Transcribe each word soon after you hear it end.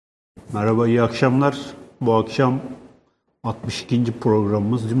Merhaba, iyi akşamlar. Bu akşam 62.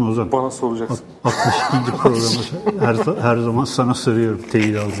 programımız değil mi Ozan? Bana soracaksın. 62. programımız. Her zaman sana soruyorum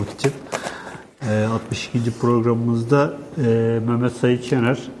teyit almak için. 62. programımızda Mehmet Sait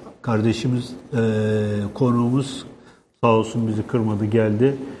Şener kardeşimiz, konuğumuz sağ olsun bizi kırmadı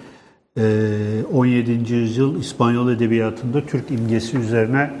geldi. 17. yüzyıl İspanyol edebiyatında Türk imgesi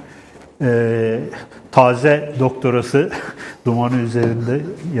üzerine taze doktorası dumanı üzerinde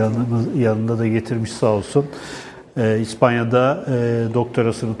yanında da getirmiş sağ olsun. İspanya'da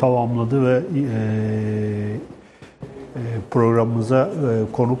doktorasını tamamladı ve programımıza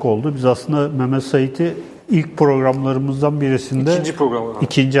konuk oldu. Biz aslında Mehmet Sait'i ilk programlarımızdan birisinde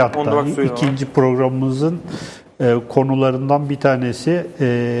ikinci programımızın konularından bir tanesi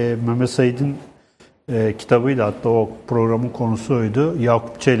Mehmet Sait'in kitabıydı. Hatta o programın konusu oydu.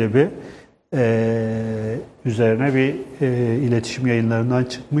 Yakup Çelebi üzerine bir iletişim yayınlarından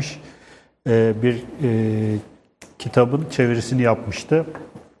çıkmış bir kitabın çevirisini yapmıştı.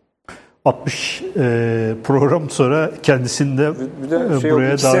 60 program sonra kendisini de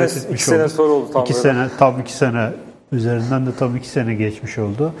buraya davet etmiş oldu. 2 sene sonra oldu tam 2 sene üzerinden de tam 2 sene geçmiş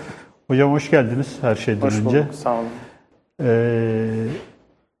oldu. Hocam hoş geldiniz her şeyden önce. Hoş bulduk, sağ olun.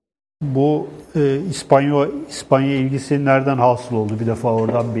 Bu İspanya ilgisi nereden hasıl oldu? Bir defa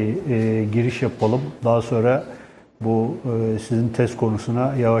oradan bir giriş yapalım. Daha sonra bu sizin tez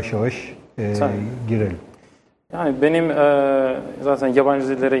konusuna yavaş yavaş girelim. Yani benim zaten yabancı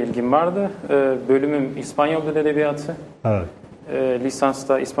dillere ilgim vardı. Bölümüm İspanyol Dil Edebiyatı. Evet.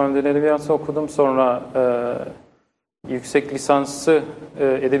 Lisansta İspanyol Dil Edebiyatı okudum. Sonra yüksek lisansı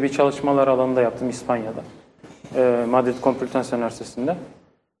edebi çalışmalar alanında yaptım İspanya'da. Madrid Complutense Üniversitesi'nde.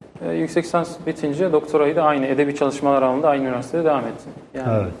 Yüksek lisans bitince doktorayı da aynı edebi çalışmalar alanında aynı üniversitede devam ettim.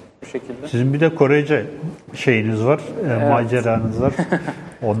 Yani evet. Bu şekilde. Sizin bir de Korece şeyiniz var, evet. Maceranız var.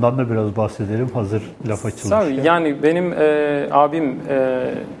 Ondan da biraz bahsedelim hazır laf açılmışken. Yani benim abim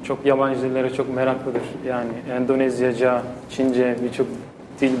çok yabancı dillere çok meraklıdır. Yani Endonezyaca, Çince birçok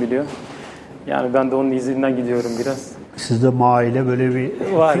dil biliyor. Yani ben de onun izinden gidiyorum biraz. Sizde maile böyle bir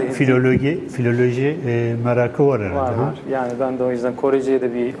filoloji merakı var herhalde. Var. Yani ben de o yüzden Korece'ye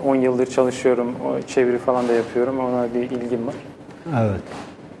de bir 10 yıldır çalışıyorum. O çeviri falan da yapıyorum. Ona bir ilgim var. Evet.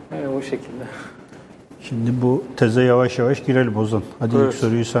 O şekilde. Şimdi bu teze yavaş yavaş girelim Ozan. Hadi evet. İlk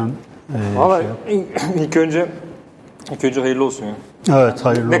soruyu sen yap. İlk önce hayırlı olsun ya. Evet,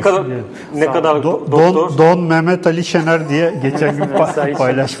 hayırlı olsun. Ne kadar doktor? Don Mehmet Ali Şener diye geçen gün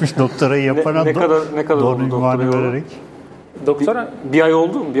paylaşmış doktorayı yapana ne kadar Don ünvanı vererek. Doktora bir ay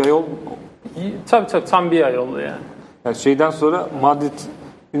oldu mu? Bir ay oldu. Tabii tam bir ay oldu yani. Şeyden sonra Madrid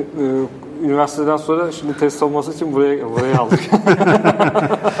üniversiteden sonra şimdi test savunması için buraya aldık.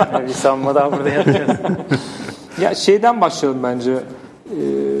 Yani bir savunma daha burada yapacağız. Ya şeyden başlayalım bence.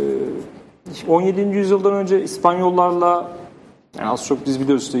 17. yüzyıldan önce İspanyollarla yani az çok biz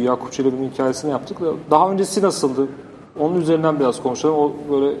biliyoruz işte Yakup Çelebi'nin hikayesini yaptık. Daha öncesi nasıldı? Onun üzerinden biraz konuşalım. O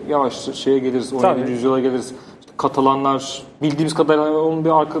böyle yavaş şeye geliriz. 17. yüzyıla geliriz. İşte Katalanlar bildiğimiz kadarıyla onun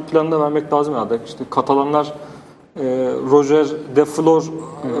bir arka planını da vermek lazım herhalde. İşte Katalanlar Roger de Flor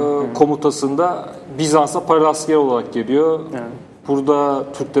komutasında Bizans'a paralel asker olarak geliyor. Evet. Burada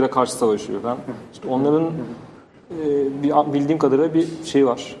Türklere karşı savaşıyor falan. İşte onların bildiğim kadarıyla bir şey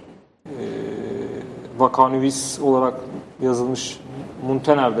var. Vakanüvis olarak yazılmış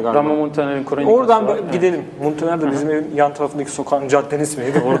Muntener'di galiba. Ramo Muntener'in kronikası oradan var. Gidelim. Muntener de bizim evin yan tarafındaki sokağın caddenin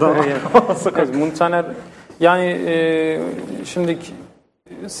ismiydi. Oradan Muntener yani şimdi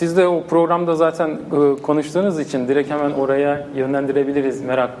siz de o programda zaten konuştuğunuz için direkt hemen oraya yönlendirebiliriz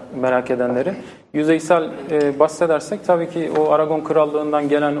merak edenleri. Yüzeysel bahsedersek tabii ki o Aragon Krallığından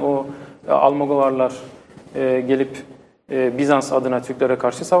gelen o Almogovarlar gelip Bizans adına Türklere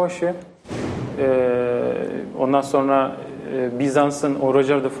karşı savaşıyor. Ondan sonra Bizans'ın o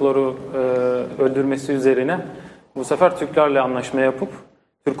Roger de Flor'u öldürmesi üzerine bu sefer Türklerle anlaşma yapıp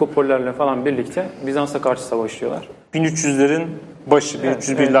Türkopollerle falan birlikte Bizans'a karşı savaşıyorlar. 1300'lerin başı,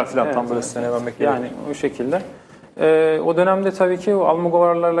 1301'ler falan tam böyle sene vermek gerekiyor. Yani o şekilde. O dönemde tabii ki o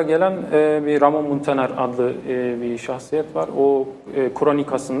Almogovarlarla gelen bir Ramon Muntaner adlı bir şahsiyet var. O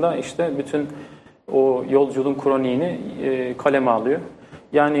kronikasında işte bütün o yolculuğun kroniğini kaleme alıyor.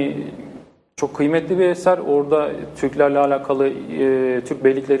 Yani çok kıymetli bir eser. Orada Türklerle alakalı, Türk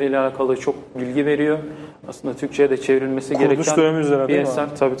beylikleriyle alakalı çok bilgi veriyor. Aslında Türkçe'ye de çevrilmesi gereken bir eser.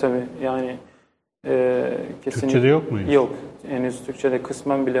 Tabii. Yani kesinlikle. Türkçe'de yok muydu? Yok. Henüz Türkçe'de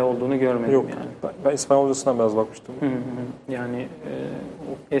kısmen bile olduğunu görmedim. Yok. Yani. Ben İspanyolcasından biraz bakmıştım. Yani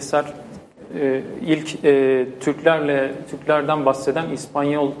o eser ilk Türklerden bahseden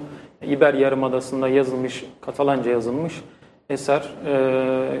İspanyol İber Yarımadası'nda yazılmış, Katalanca yazılmış eser.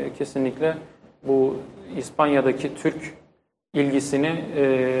 Kesinlikle bu İspanya'daki Türk ilgisini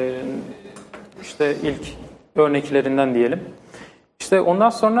işte ilk örneklerinden diyelim. İşte ondan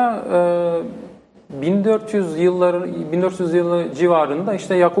sonra 1400 yılı civarında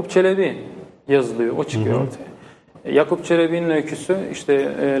işte Yakup Çelebi yazılıyor. O çıkıyor ortaya. Yakup Çelebi'nin öyküsü işte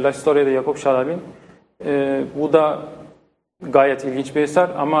La Historia de Yakup Çelebi. Bu da gayet ilginç bir eser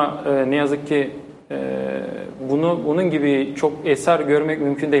ama ne yazık ki bunun gibi çok eser görmek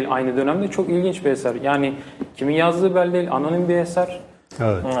mümkün değil aynı dönemde. Çok ilginç bir eser. Yani kimin yazdığı belli değil. Anonim bir eser.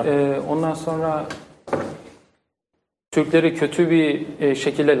 Evet. Ondan sonra Türkleri kötü bir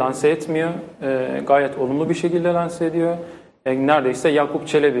şekilde lanse etmiyor. Gayet olumlu bir şekilde lanse ediyor. Neredeyse Yakup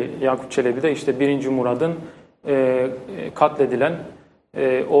Çelebi de işte 1. Murad'ın katledilen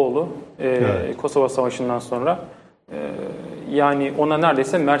oğlu Kosova Savaşı'ndan sonra. Yani ona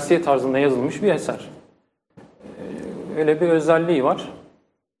neredeyse Mersiye tarzında yazılmış bir eser. Öyle bir özelliği var.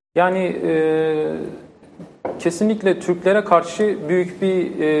 Yani kesinlikle Türklere karşı büyük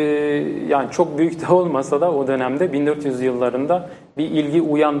bir yani çok büyük de olmasa da o dönemde 1400 yıllarında bir ilgi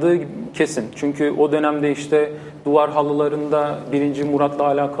uyandığı kesin. Çünkü o dönemde işte duvar halılarında 1. Murat'la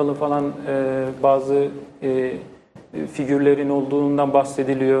alakalı falan bazı figürlerin olduğundan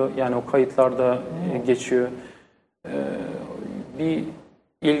bahsediliyor. Yani o kayıtlarda geçiyor. Bir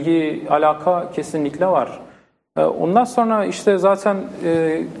ilgi, alaka kesinlikle var. Ondan sonra işte zaten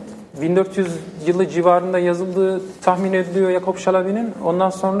 1400 yılı civarında yazıldığı tahmin ediliyor Yakup Çelebi'nin. Ondan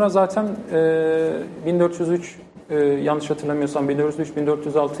sonra zaten 1403 yanlış hatırlamıyorsam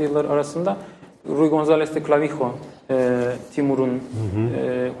 1403-1406 yılları arasında Ruy González de Clavijo Timur'un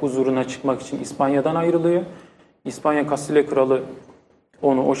huzuruna çıkmak için İspanya'dan ayrılıyor. İspanya Kastilya Kralı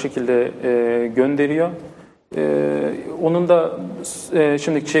onu o şekilde gönderiyor. Onun da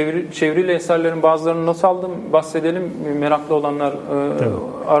şimdi çevrili eserlerin bazılarını not aldım. Bahsedelim. Meraklı olanlar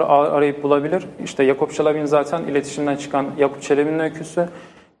arayıp bulabilir. İşte Yakup Çelebi'nin zaten iletişimden çıkan Yakup Çelebi'nin öyküsü.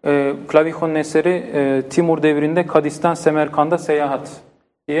 Clavijo'nun eseri Timur devrinde Kadis'ten Semerkand'a seyahat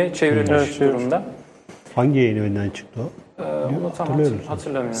diye çevrilmiş durumda. Hangi yayın evinden çıktı o? Onu tam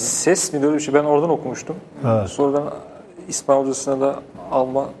hatırlamıyorum. Ses mi, böyle bir şey? Ben oradan okumuştum. Evet. Sonradan İspanyolcasına da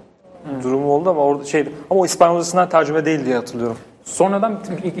alma durumu oldu ama orada şeydi. Ama o İspanyolcasından tercüme değil diye hatırlıyorum. Sonradan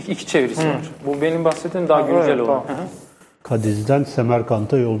iki çevirisi var. Bu benim bahsettiğim daha güncel olan. Tamam. Kadiz'den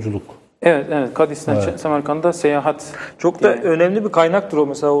Semerkant'a yolculuk. Evet. Kadis'ten Semerkand'a seyahat. Çok da önemli bir kaynaktır o.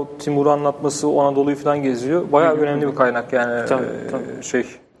 Mesela o Timur'u anlatması, o Anadolu'yu falan geziyor. Bayağı önemli bir kaynak yani. Tabii.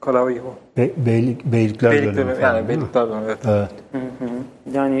 Clavijo. Beylikler dönemi. Yani Beylikler dönemi, evet.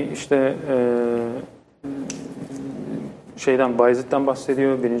 Yani işte Bayezid'den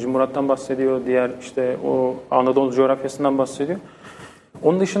bahsediyor, 1. Murat'tan bahsediyor, diğer işte o Anadolu coğrafyasından bahsediyor.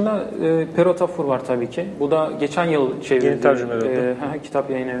 Onun dışında Perotafur var tabii ki. Bu da geçen yıl çevrildi. Kitap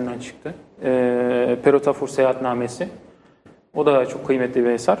yayın evinden çıktı. Perotafur Seyahatnamesi. O da çok kıymetli bir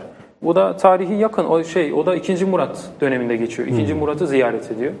eser. Bu da tarihi yakın. O da 2. Murat döneminde geçiyor. 2. Murat'ı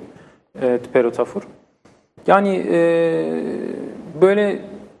ziyaret ediyor Perotafur. Yani böyle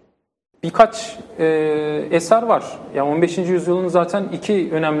birkaç eser var. Yani 15. yüzyılın zaten iki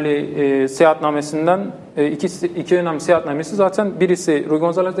önemli seyahatnamesinden iki önemli seyahatnamesi zaten birisi Ruy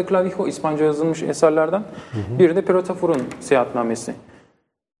González de Clavijo, İspanyolca yazılmış eserlerden. Biri de Perotafur'un seyahatnamesi.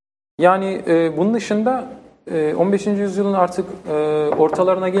 Yani bunun dışında 15. yüzyılın artık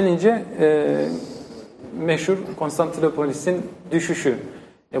ortalarına gelince meşhur Konstantinopolis'in düşüşü.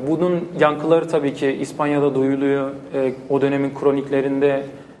 Bunun yankıları tabii ki İspanya'da duyuluyor. O dönemin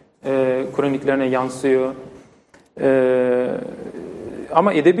kroniklerine yansıyor.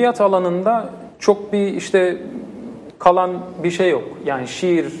 Ama edebiyat alanında çok bir işte kalan bir şey yok. Yani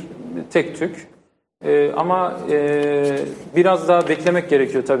şiir tek tük. Ama biraz daha beklemek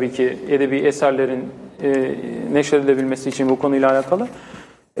gerekiyor tabii ki edebi eserlerin neşredilebilmesi için bu konuyla alakalı.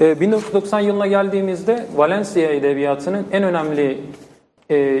 1990 yılına geldiğimizde Valencia edebiyatının en önemli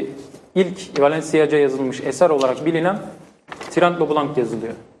ilk Valenciaca yazılmış eser olarak bilinen Tirant lo Blanc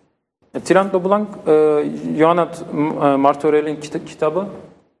yazılıyor. Tirant lo Blanc, Joanot Martorell'in kitabı.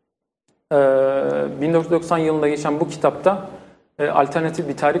 1990 yılında geçen bu kitapta alternatif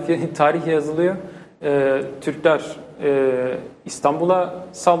bir tarih yazılıyor. Türkler İstanbul'a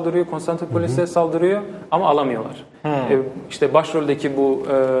saldırıyor, Konstantinopolis'e saldırıyor ama alamıyorlar. İşte başroldeki bu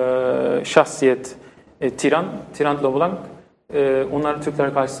şahsiyet Tirant lo Blanc, onlar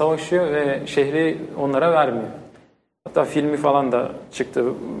Türklere karşı savaşıyor ve şehri onlara vermiyor. Hatta filmi falan da çıktı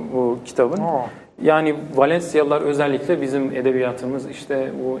bu kitabın. Yani Valencialılar özellikle bizim edebiyatımız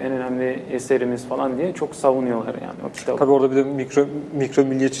işte bu en önemli eserimiz falan diye çok savunuyorlar yani o kitabı. Tabii orada bir de mikro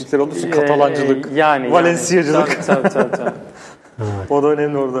milliyetçilikler olursa Katalancılık, Valenciacılık. Tabii. O da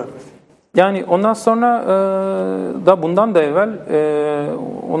önemli orada. Yani ondan sonra da bundan da evvel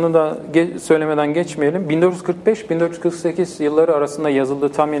onu da söylemeden geçmeyelim. 1445-1448 yılları arasında yazıldığı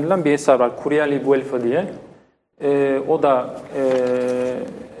tahmin edilen bir eser var. Curiali Guelfa diye. O da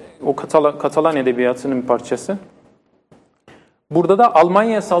o Katalan edebiyatının bir parçası. Burada da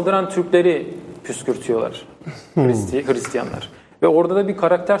Almanya'ya saldıran Türkleri püskürtüyorlar Hristiyanlar. Ve orada da bir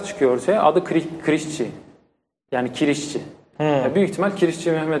karakter çıkıyor ortaya. Adı Kirişçi. Yani Kirişçi. Yani büyük ihtimal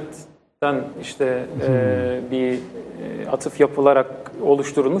Kirişçi Mehmet'ten işte bir atıf yapılarak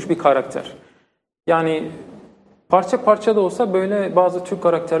oluşturulmuş bir karakter. Yani parça parça da olsa böyle bazı Türk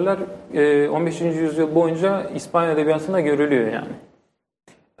karakterler 15. yüzyıl boyunca İspanyol edebiyatında görülüyor yani.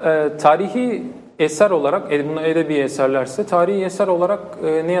 Tarihi eser olarak, bunlar edebi eserlerse, tarihi eser olarak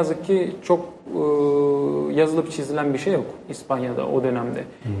ne yazık ki çok yazılıp çizilen bir şey yok İspanya'da o dönemde.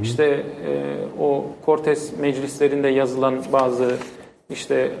 İşte o KTS meclislerinde yazılan bazı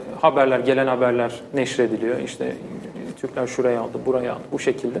işte haberler, gelen haberler neşrediliyor. İşte Türkler şuraya aldı, buraya aldı, bu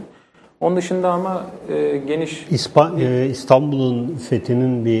şekilde. Onun dışında ama geniş... İstanbul'un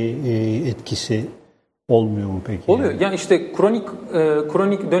fethinin bir etkisi olmuyor mu peki? Oluyor. Yani işte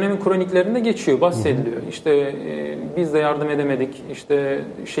kronik dönemin kroniklerinde geçiyor, bahsediliyor. İşte biz de yardım edemedik, işte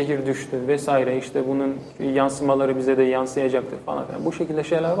şehir düştü vesaire, işte bunun yansımaları bize de yansıyacaktır falan. Bu şekilde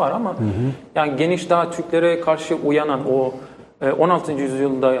şeyler var ama yani geniş daha Türklere karşı uyanan o 16.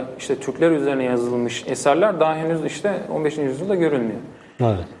 yüzyılda işte Türkler üzerine yazılmış eserler daha henüz işte 15. yüzyılda görülmüyor.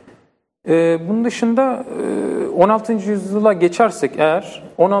 Evet. Bunun dışında 16. yüzyıla geçersek eğer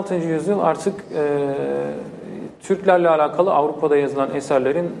 16. yüzyıl artık Türklerle alakalı Avrupa'da yazılan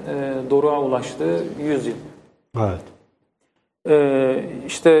eserlerin doruğa ulaştığı yüzyıl. Evet.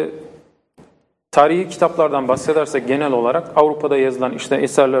 İşte tarihi kitaplardan bahsedersek genel olarak Avrupa'da yazılan işte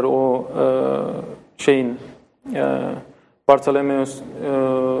eserler o Bartholomeus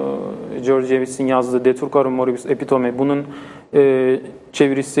Georgiewicz'in yazdığı De Turcarum Moribus Epitome, bunun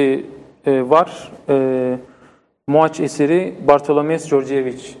çevirisi var. Moaç eseri Bartholomeus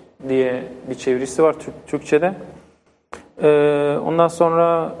Georgievich diye bir çevirisi var Türkçe'de. Ondan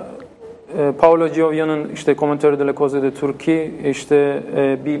sonra Paolo Giovia'nın işte Commentario delle Cose de Turchi, işte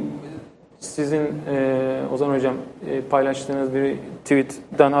bir sizin Ozan Hocam paylaştığınız bir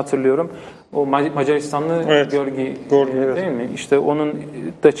tweet'ten hatırlıyorum. O Macaristanlı Georgi değil mi? İşte onun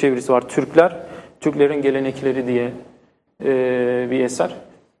da çevirisi var. Türklerin gelenekleri diye bir eser.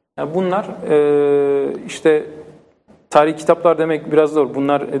 Yani bunlar işte tarihi kitaplar demek biraz zor.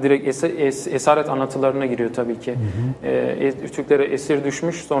 Bunlar direkt esaret anlatılarına giriyor tabii ki. Türklere esir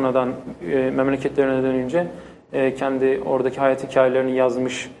düşmüş, sonradan memleketlerine dönünce kendi oradaki hayat hikayelerini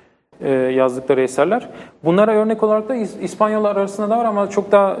yazdıkları eserler. Bunlara örnek olarak da İspanyollar arasında da var ama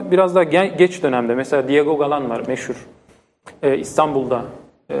çok daha biraz daha geç dönemde. Mesela Diego Galán var, meşhur.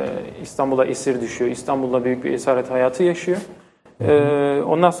 İstanbul'a esir düşüyor. İstanbul'da büyük bir esaret hayatı yaşıyor.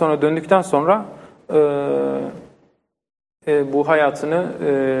 Ondan sonra döndükten sonra bu hayatını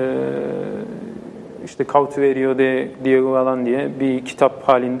işte Cautiverio de Diego Galán diye bir kitap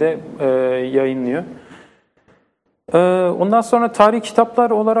halinde yayınlıyor. Ondan sonra tarihi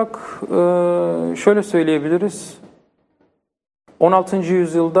kitaplar olarak şöyle söyleyebiliriz. 16.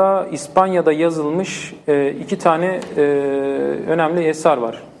 yüzyılda İspanya'da yazılmış iki tane önemli eser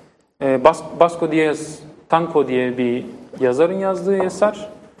var. Vasco Díaz Tanco diye bir yazarın yazdığı eser.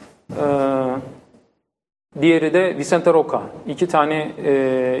 Diğeri de Vicente Roca. İki tane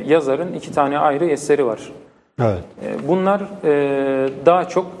yazarın iki tane ayrı eseri var. Evet. Bunlar daha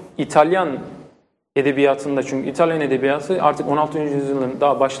çok İtalyan edebiyatında, çünkü İtalyan edebiyatı artık 16. yüzyılın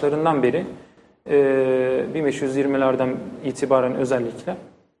daha başlarından beri 1520'lerden itibaren özellikle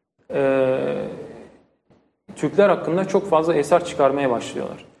Türkler hakkında çok fazla eser çıkarmaya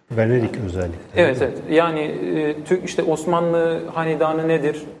başlıyorlar. Venedik özellikle. Evet. Yani işte Osmanlı hanedanı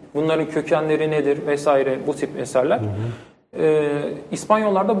nedir? Bunların kökenleri nedir? Vesaire, bu tip eserler.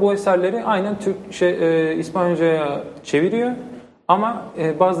 İspanyollar da bu eserleri aynen İspanyolcaya çeviriyor ama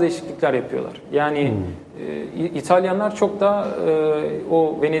bazı değişiklikler yapıyorlar. Yani İtalyanlar çok da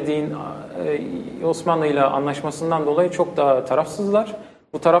o Venedik'in Osmanlı ile anlaşmasından dolayı çok daha tarafsızlar.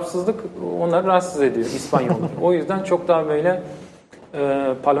 Bu tarafsızlık onları rahatsız ediyor, İspanyollar. O yüzden çok daha böyle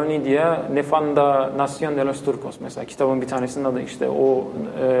Palonidia Nefanda Nación de los Turcos mesela kitabın bir tanesinin adı işte o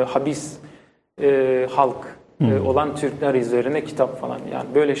habis halk olan Türkler üzerine kitap falan, yani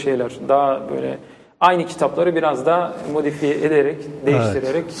böyle şeyler daha böyle aynı kitapları biraz daha modifiye ederek,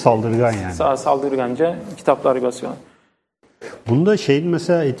 değiştirerek saldırgan yani. Saldırganca kitaplar basıyor. Bunda şeyin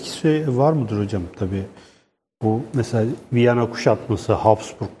mesela etkisi var mıdır hocam? Tabii bu mesela Viyana kuşatması,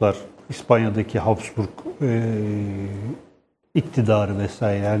 Habsburglar, İspanya'daki Habsburg iktidarı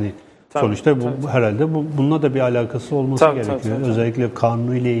vesaire yani Tabii, sonuçta bu tabii. herhalde bununla da bir alakası olması Tabii, gerekiyor. tabii. Özellikle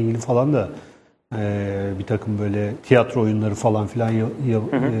kanunu ile ilgili falan da bir takım böyle tiyatro oyunları falan filan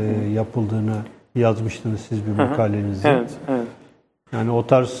yapıldığını yazmıştınız siz bir makalenizde. Evet, evet. Yani o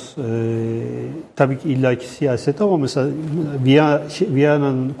tarz tabii ki illaki siyaset ama mesela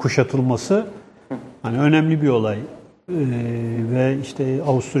Viyana'nın kuşatılması hani önemli bir olay. Ve işte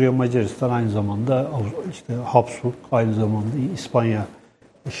Avusturya Macaristan aynı zamanda işte Habsburg aynı zamanda İspanya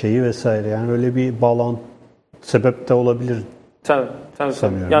şeyi vesaire yani öyle bir bağlantı sebep de olabilir. Tabii.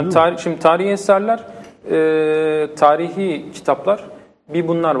 Sanıyorum, Yani şimdi tarihi eserler, tarihi kitaplar bir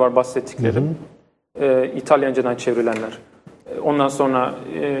bunlar var bahsettiklerim. İtalyancadan çevrilenler. Ondan sonra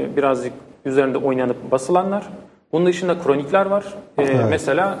birazcık üzerinde oynanıp basılanlar. Bunun dışında kronikler var.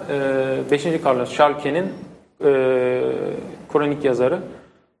 Mesela 5. Carlos Schalke'nin kronik yazarı.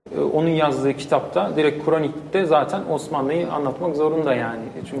 Onun yazdığı kitapta direkt kronikte zaten Osmanlı'yı anlatmak zorunda yani.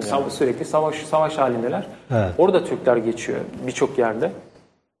 Çünkü sürekli savaş halindeler. Evet. Orada Türkler geçiyor birçok yerde.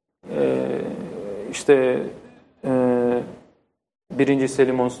 İşte 1.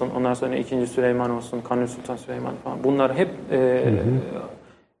 Selim olsun, ondan sonra 2. Süleyman olsun, Kanuni Sultan Süleyman falan. Bunlar hep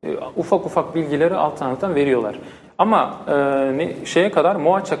ufak ufak bilgileri alttan veriyorlar. Ama şeye kadar,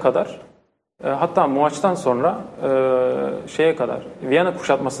 Moaç'a kadar, hatta Moaç'tan sonra şeye kadar, Viyana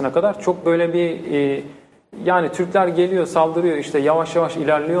kuşatmasına kadar çok böyle bir yani Türkler geliyor, saldırıyor, işte yavaş yavaş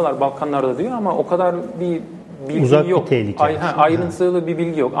ilerliyorlar Balkanlarda diyor ama o kadar bir bilgi Uzak yok. Bir tehlike. Ayrıntılı bir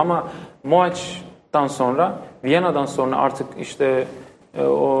bilgi yok ama Moaç'tan sonra, Viyana'dan sonra artık işte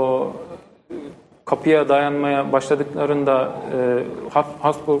o kapıya dayanmaya başladıklarında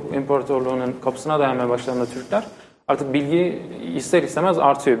Habsburg İmparatorluğu'nun kapısına dayanmaya başladığında Türkler artık bilgi ister istemez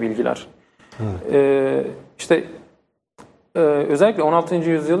artıyor bilgiler. İşte özellikle 16.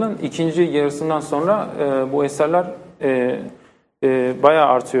 yüzyılın ikinci yarısından sonra bu eserler bayağı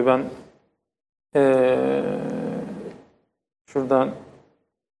artıyor. Ben şuradan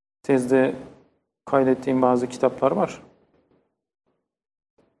tezde kaydettiğim bazı kitaplar var.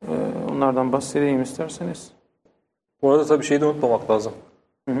 Onlardan bahsedeyim isterseniz. Bu arada tabii şeyi de unutmamak lazım.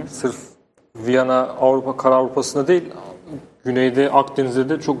 Sırf Viyana Kara Avrupa'sında değil, güneyde Akdeniz'de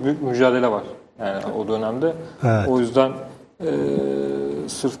de çok büyük mücadele var. Yani o dönemde. Evet. O yüzden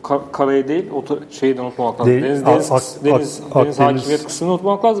sırf karayı değil, şeyi de unutmamak lazım. Deniz hakimiyet kısmını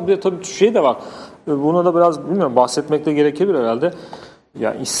unutmamak lazım. Bir de tabii şey de var. Buna da biraz bilmiyorum bahsetmek de gerekebilir herhalde.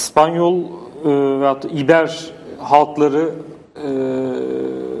 Yani İspanyol veyahut da İber halkları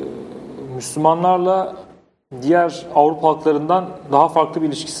Müslümanlarla diğer Avrupa halklarından daha farklı bir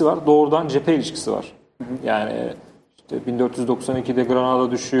ilişkisi var. Doğrudan cephe ilişkisi var. Yani işte 1492'de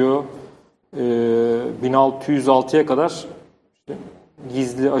Granada düşüyor. 1606'ya kadar işte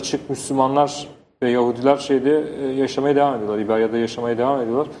gizli açık Müslümanlar ve Yahudiler yaşamaya devam ediyorlar. İberya'da yaşamaya devam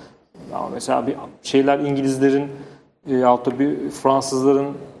ediyorlar. Ama mesela bir şeyler İngilizlerin yahut da bir Fransızların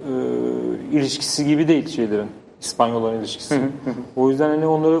ilişkisi gibi değil şeylerin. İspanyolların ilişkisi. O yüzden hani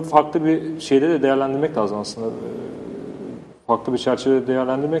onları farklı bir şeyde de değerlendirmek lazım aslında. Farklı bir çerçevede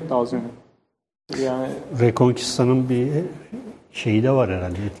değerlendirmek lazım. Yani Reconquista'nın bir şeyi de var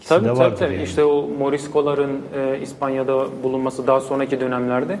herhalde. Etkisi de vardır. Tabii. Yani. İşte o Morisco'ların İspanya'da bulunması daha sonraki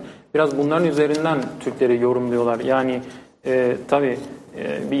dönemlerde biraz bunların üzerinden Türkleri yorumluyorlar. Yani tabii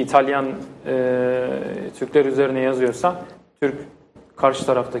bir İtalyan Türkler üzerine yazıyorsa Türk karşı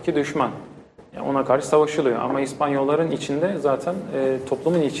taraftaki düşman. Yani ona karşı savaşılıyor. Ama İspanyolların içinde zaten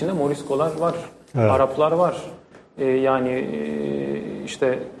toplumun içinde Morisco'lar var. Evet. Araplar var. Yani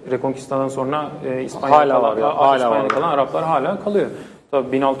işte Reconquista'dan sonra İspanya'da kalan Araplar hala kalıyor.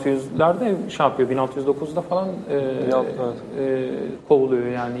 Tabii 1600'lerde şey yapıyor. 1609'da falan kovuluyor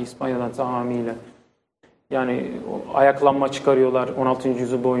yani İspanya'dan tamamıyla. Yani ayaklanma çıkarıyorlar 16.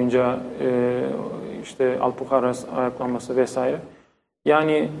 yüzyıl boyunca işte Alpujarras ayaklanması vesaire.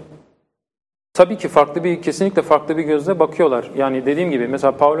 Yani tabii ki kesinlikle farklı bir gözle bakıyorlar. Yani dediğim gibi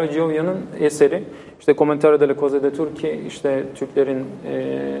mesela Paolo Giovia'nın eseri işte Comentario delle Cose de Turchi işte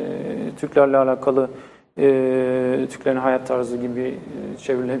Türklerle alakalı Türklerin hayat tarzı gibi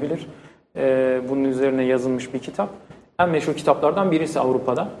çevrilebilir. Bunun üzerine yazılmış bir kitap. En meşhur kitaplardan birisi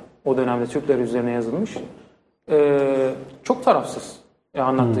Avrupa'da. O dönemde Türkler üzerine yazılmış. Çok tarafsız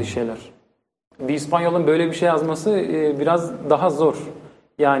anlattığı şeyler. Bir İspanyol'un böyle bir şey yazması biraz daha zor.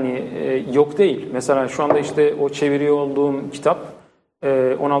 Yani yok değil. Mesela şu anda işte o çeviriyor olduğum kitap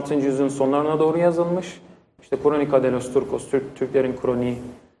 16. yüzyılın sonlarına doğru yazılmış. İşte Crónica de los Turcos, Türklerin kroniği.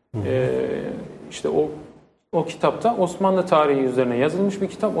 İşte o kitapta Osmanlı tarihi üzerine yazılmış bir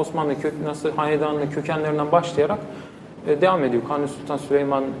kitap. Osmanlı hanedanlığı kökenlerinden başlayarak devam ediyor. Kanuni Sultan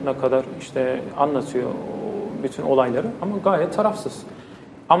Süleyman'a kadar işte anlatıyor bütün olayları ama gayet tarafsız.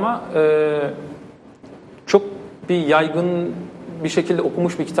 Ama çok bir yaygın bir şekilde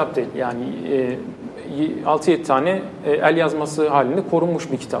okumuş bir kitap değil. Yani 6-7 tane el yazması halinde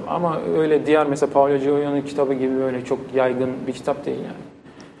korunmuş bir kitap. Ama öyle diğer mesela Paulo Coelho'nun kitabı gibi böyle çok yaygın bir kitap değil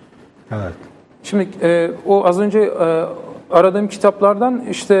yani. Evet. Şimdi o az önce aradığım kitaplardan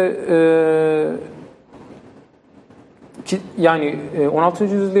işte yani 16.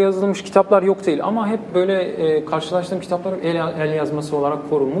 yüzyılda yazılmış kitaplar yok değil ama hep böyle karşılaştığım kitaplar el yazması olarak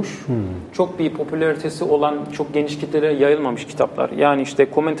korunmuş. Çok bir popülaritesi olan, çok geniş kitlelere yayılmamış kitaplar. Yani işte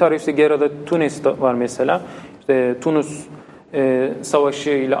Commentarios de Guerra de Túnez var mesela. İşte Tunus Savaşı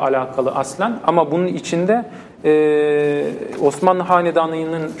ile alakalı aslen ama bunun içinde Osmanlı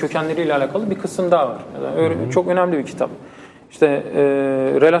Hanedanı'nın kökenleriyle alakalı bir kısım daha var. Yani çok önemli bir kitap. İşte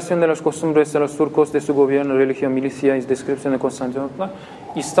Relación de las costumbres de los turcos de su gobierno, religión, milicia y descripción de Constantinopla.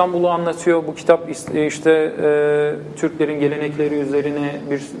 İstanbul'u anlatıyor bu kitap. İşte Türklerin gelenekleri üzerine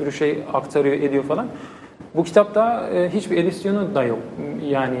bir sürü şey aktarıyor, ediyor falan. Bu kitapta hiçbir edisyonu da yok.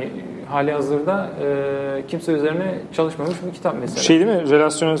 Yani hali hazırda kimse üzerine çalışmamış bir kitap mesela. Şey değil mi?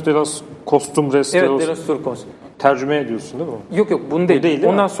 Relaciones de los costumbres de los turcos. Tercüme ediyorsun değil mi? Yok bunu değil.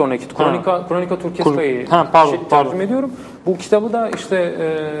 Ondan sonraki Kronika Turkeska'yı tercüme ediyorum. Bu kitabı da işte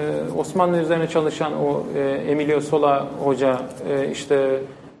Osmanlı üzerine çalışan o Emilio Sola hoca işte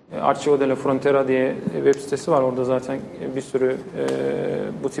Archivo de la Frontera diye web sitesi var. Orada zaten bir sürü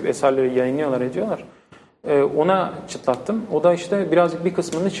bu tip eserleri yayınlıyorlar, ediyorlar. Ona çıtlattım. O da işte birazcık bir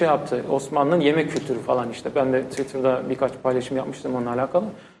kısmını şey yaptı. Osmanlı'nın yemek kültürü falan işte. Ben de Twitter'da birkaç paylaşım yapmıştım onunla alakalı.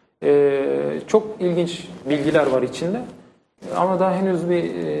 Çok ilginç bilgiler var içinde. Ama daha henüz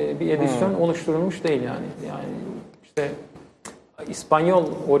bir edisyon oluşturulmuş değil yani. Yani işte İspanyol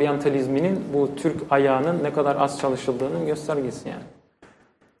oryantalizminin bu Türk ayağının ne kadar az çalışıldığının göstergesi yani.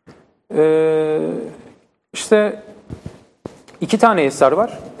 İşte 2 tane eser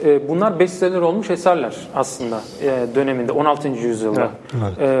var. Bunlar bestseller olmuş eserler aslında döneminde 16. yüzyılda.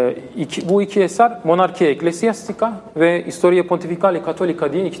 Evet. Bu 2 eser Monarchia Ecclesiastica ve Historia Pontificale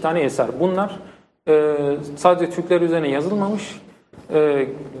Cattolica diye 2 tane eser. Bunlar sadece Türkler üzerine yazılmamış.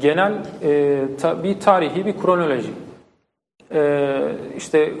 Genel bir tarihi bir kronoloji.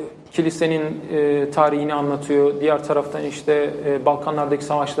 İşte kilisenin tarihini anlatıyor. Diğer taraftan işte Balkanlardaki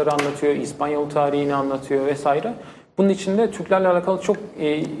savaşları anlatıyor. İspanyol tarihini anlatıyor vesaire. Bunun içinde Türklerle alakalı çok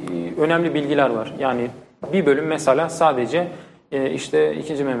önemli bilgiler var. Yani bir bölüm mesela sadece işte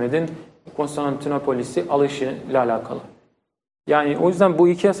 2. Mehmet'in Konstantinopolis'i alışıyla alakalı. Yani o yüzden bu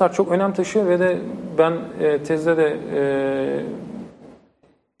 2 eser çok önem taşıyor ve de ben tezde de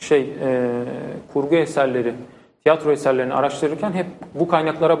kurgu eserleri, tiyatro eserlerini araştırırken hep bu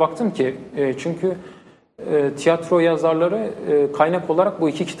kaynaklara baktım ki çünkü tiyatro yazarları kaynak olarak bu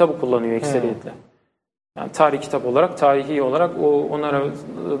 2 kitabı kullanıyor ekseriyetle. Yani tarih kitap olarak, tarihi olarak onlara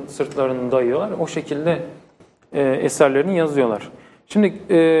sırtlarını dayıyorlar. O şekilde eserlerini yazıyorlar. Şimdi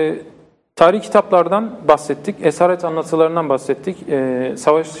tarih kitaplardan bahsettik, esaret anlatılarından bahsettik.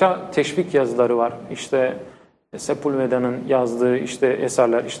 Savaşa teşvik yazıları var. İşte Sepulveda'nın yazdığı işte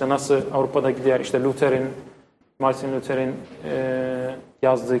eserler, işte nasıl Avrupa'daki diğer işte Martin Luther'in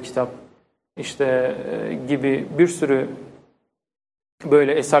yazdığı kitap, işte gibi bir sürü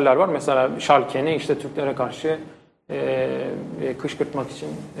böyle eserler var. Mesela Schalke'ni işte Türklere karşı kışkırtmak için,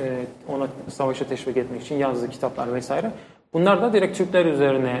 ona savaşa teşvik etmek için yazdığı kitaplar vesaire. Bunlar da direkt Türkler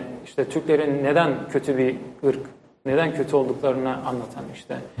üzerine, işte Türklerin neden kötü bir ırk, neden kötü olduklarını anlatan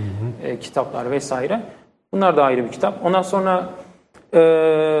işte kitaplar vesaire. Bunlar da ayrı bir kitap. Ondan sonra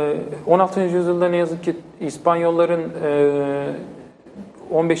 16. yüzyılda ne yazık ki İspanyolların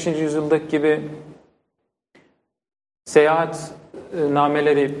 15. yüzyıldaki gibi seyahat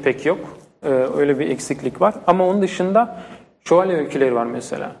nameleri pek yok. Öyle bir eksiklik var. Ama onun dışında şövalye öyküleri var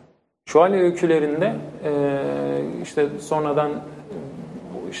mesela. Şövalye öykülerinde işte sonradan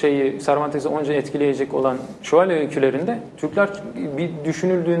Cervantes'i onca etkileyecek olan şövalye öykülerinde Türkler bir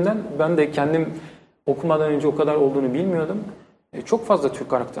düşünüldüğünden ben de kendim okumadan önce o kadar olduğunu bilmiyordum. Çok fazla Türk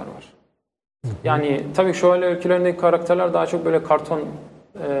karakter var. Yani tabii şövalye öykülerindeki karakterler daha çok böyle karton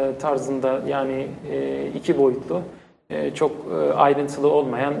tarzında yani 2 boyutlu. Çok ayrıntılı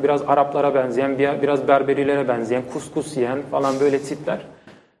olmayan, biraz Araplara benzeyen, biraz Berberilere benzeyen, kuskus yiyen falan böyle tipler.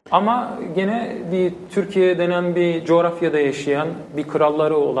 Ama gene bir Türkiye denen bir coğrafyada yaşayan, bir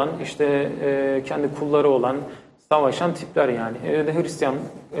kralları olan, işte kendi kulları olan, savaşan tipler yani. De Hristiyan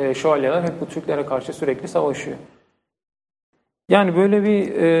şövalyeler hep bu Türklere karşı sürekli savaşıyor. Yani böyle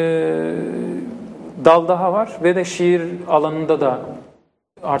bir dal daha var ve de şiir alanında da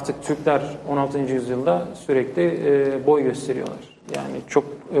artık Türkler 16. yüzyılda sürekli boy gösteriyorlar. Yani çok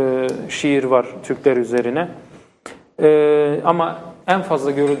şiir var Türkler üzerine. Ama en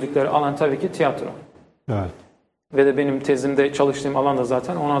fazla görüldükleri alan tabii ki tiyatro. Evet. Ve de benim tezimde çalıştığım alan da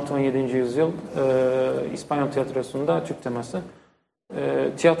zaten 16-17. yüzyıl İspanyol tiyatrosunda Türk teması.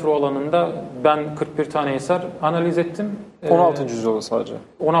 Tiyatro alanında ben 41 tane eser analiz ettim. 16. yüzyılda sadece.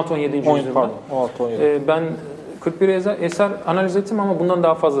 16-17. yüzyılda. Pardon, 16-17. Ben 41 eser analiz ettim ama bundan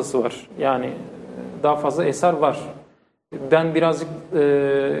daha fazlası var. Yani daha fazla eser var. Ben birazcık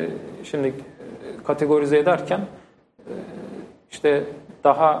şimdi kategorize ederken işte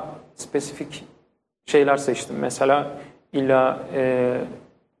daha spesifik şeyler seçtim. Mesela illa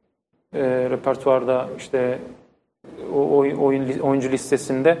repertuarda işte oyuncu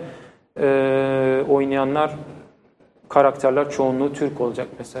listesinde oynayanlar, karakterler çoğunluğu Türk olacak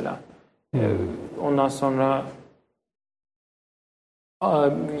mesela. Ondan sonra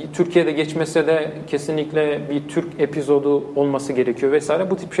Türkiye'de geçmese de kesinlikle bir Türk epizodu olması gerekiyor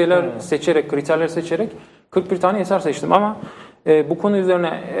vesaire. Bu tip şeyler seçerek, kriterler seçerek 41 tane eser seçtim ama bu konu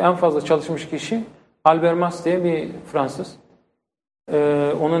üzerine en fazla çalışmış kişi Albert Mas diye bir Fransız.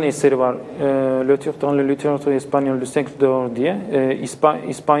 Onun eseri var. Le Turc dans le littérature espagnole du siècle d'or diye.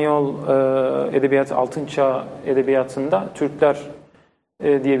 İspanyol edebiyatı, Altın Çağ edebiyatında Türkler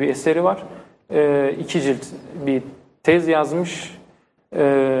diye bir eseri var. 2 cilt bir tez yazmış.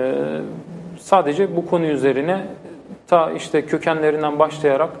 Sadece bu konu üzerine ta işte kökenlerinden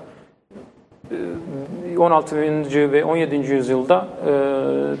başlayarak 16. ve 17. yüzyılda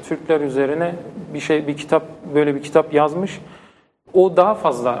Türkler üzerine böyle bir kitap yazmış. O daha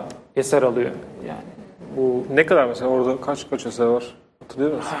fazla eser alıyor. Yani bu Ne kadar mesela orada kaç eser var?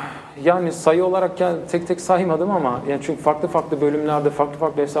 Hatırlıyor musun? yani sayı olarak tek tek saymadım ama yani çünkü farklı bölümlerde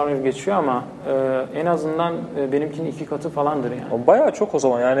farklı eserler geçiyor ama en azından benimkinin 2 katı falandır yani. O bayağı çok o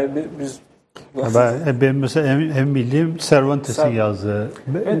zaman yani biz Ben mesela en bildiğim Cervantes'in yazdığı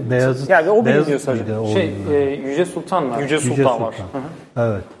Beyazıt. Yani o biliniyor Beyazıt sadece. mıydı? Yüce Sultan var. Yüce Sultan var.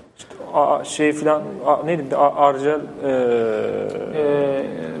 Evet. Şey filan neydi? Argel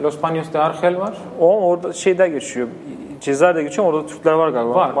Los Paños de Argel var. o orada şeyler geçiyor. Cezayir'de geçiyor. Orada Türkler var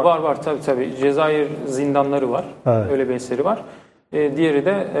galiba. Var tabii. Cezayir zindanları var. Evet. Öyle bir eseri var. Diğeri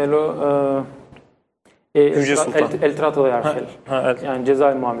de Yüce Sultan. El Trato de Argel. Evet. Yani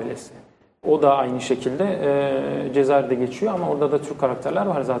Cezayir muamelesi. O da aynı şekilde Cezayir'de geçiyor ama orada da Türk karakterler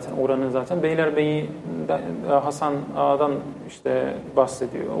var zaten. Oranın zaten Beylerbeyi Hasan Ağa'dan işte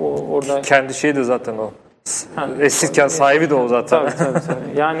bahsediyor. Orada Kendi şeyi de zaten o. Esirken sahibi de o zaten. Tabii.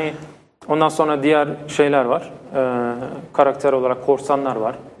 Yani ondan sonra diğer şeyler var. Karakter olarak korsanlar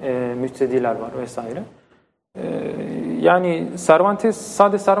var. Müftediler var vesaire. Yani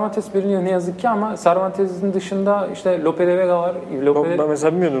sadece Cervantes biliniyor ne yazık ki ama Cervantes'in dışında işte Lope de Vega var. Ben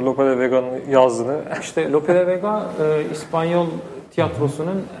mesela bilmiyordum Lope de Vega'nın yazdığını. İşte Lope de Vega İspanyol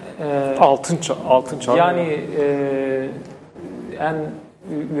tiyatrosunun altın çağ. Yani en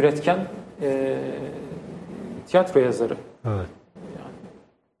üretken tiyatro yazarı. Evet. Yani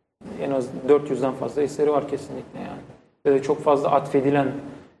en az 400'den fazla eseri var kesinlikle yani. Ve çok fazla atfedilen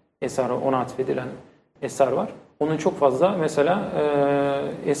eser var. Onun çok fazla mesela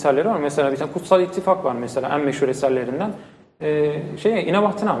eserleri var. Mesela bir tane Kutsal İttifak var mesela en meşhur eserlerinden.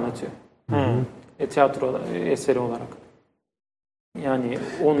 İnebahtını anlatıyor. Tiyatro eseri olarak. Yani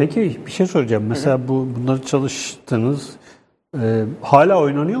Peki bir şey soracağım. Mesela bunları çalıştınız. Hala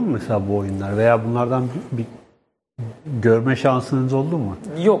oynanıyor mu mesela bu oyunlar? Veya bunlardan bir görme şansınız oldu mu?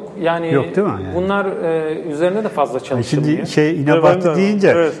 Yok yani. Yok değil mi? Yani? Bunlar üzerine de fazla çalışılmıyor. Şimdi İnebahtı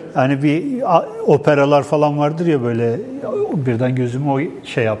deyince hani bir operalar falan vardır ya böyle birden gözüme o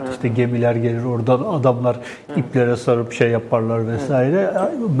şey yaptı. İşte gemiler gelir oradan adamlar iplere sarıp şey yaparlar vesaire.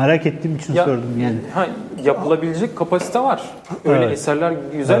 Merak ettiğim için sordum yani. Yapılabilecek kapasite var. Öyle eserler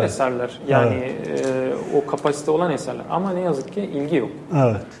güzel eserler. Yani o kapasite olan eserler. Ama ne yazık ki ilgi yok.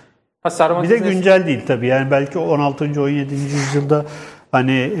 Evet. Bir de güncel değil tabii. Yani belki 16. 17. yüzyılda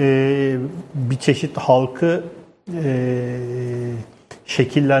hani bir çeşit halkı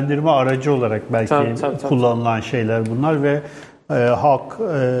şekillendirme aracı olarak belki kullanılan şeyler bunlar ve halk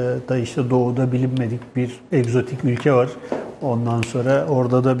da işte doğuda bilinmedik bir egzotik ülke var. Ondan sonra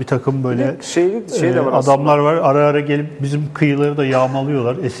orada da bir takım böyle de var adamlar var. Ara gelip bizim kıyıları da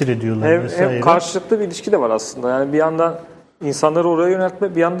yağmalıyorlar, esir ediyorlar vesaire. Hem karşılıklı bir ilişki de var aslında. Yani bir yandan İnsanları oraya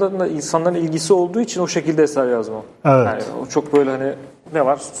yöneltme, bir yandan da insanların ilgisi olduğu için o şekilde eser yazma. Evet. Yani o çok böyle hani ne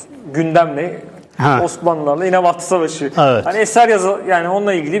var? Gündemle Osmanlılarla İnebahtı Savaşı. Evet. Hani eser yani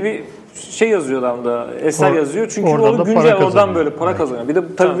onunla ilgili bir şey yazıyor adamda, eser yazıyor. Çünkü oradan o güncel oradan böyle para kazanıyor. Bir de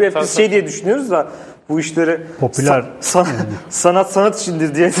tabii hep biz şey diye düşünüyoruz da bu işleri popüler sanat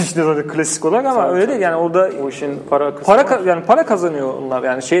içindir diye düşünüyoruz hani klasik olarak ama öyle değil. Yani orada o işin para kısmı yani para kazanıyor onlar.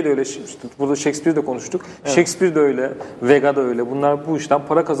 Yani şey de öyle işte burada Shakespeare'de konuştuk. Evet. Shakespeare de öyle, Vega da öyle. Bunlar bu işten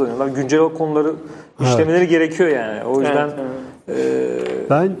para kazanıyorlar. Güncel konuları işlemeleri gerekiyor yani. O yüzden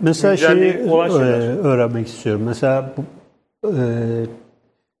ben mesela şeyi öğrenmek istiyorum. Mesela bu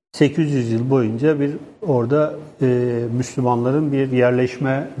 800 yıl boyunca bir orada Müslümanların bir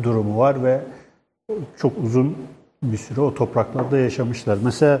yerleşme durumu var ve çok uzun bir süre o topraklarda yaşamışlar.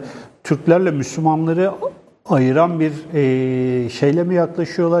 Mesela Türklerle Müslümanları ayıran bir şeyle mi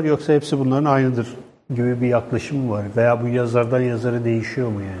yaklaşıyorlar yoksa hepsi bunların aynıdır gibi bir yaklaşım mı var? Veya bu yazardan yazara değişiyor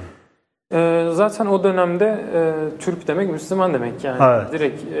mu yani? Zaten o dönemde Türk demek Müslüman demek yani. Evet.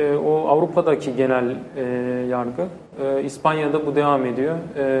 Direkt o Avrupa'daki genel yargı. İspanya'da bu devam ediyor.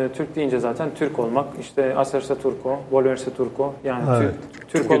 Türk deyince zaten Türk olmak, işte Hacerse Turco, Volverse Turco yani evet.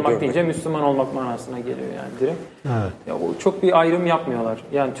 Türk olmak deyince Müslüman olmak manasına geliyor yani direkt. Evet. Ya, o çok bir ayrım yapmıyorlar.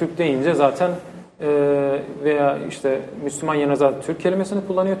 Yani Türk deyince zaten veya işte Müslüman yerine zaten Türk kelimesini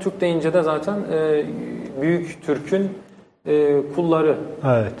kullanıyor. Türk deyince de zaten büyük Türk'ün kulları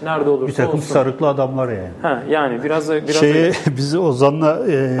evet. Nerede olursa bir takım olsun. Sarıklı adamlar yani. Yani biraz biz Ozan'la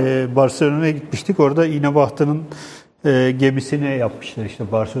Barcelona'ya gitmiştik. Orada İnebahtı'nın gemisini yapmışlar işte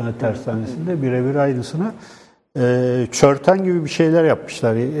Barcelona tersanesinde birebir aynısını. Çörten gibi bir şeyler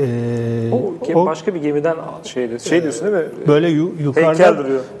yapmışlar. O başka bir gemiden şey diyorsun değil mi? Böyle yukarıda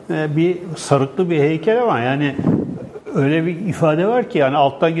bir sarıklı bir heykel ama yani öyle bir ifade var ki yani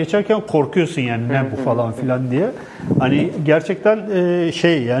alttan geçerken korkuyorsun yani ne bu falan filan diye. Hani gerçekten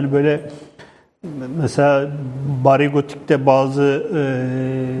yani böyle mesela Barigotik'te bazı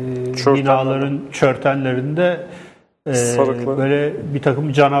binaların çörtenlerinde böyle bir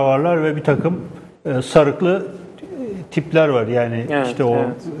takım canavarlar ve bir takım sarıklı tipler var. Yani işte o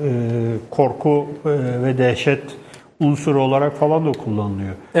korku ve dehşet unsuru olarak falan da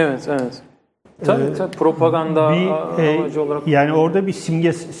kullanılıyor. Evet. Tabii propaganda amacı olarak. Yani orada bir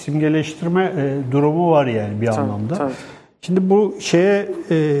simgeleştirme durumu var yani bir anlamda. Tabii. Şimdi bu şeye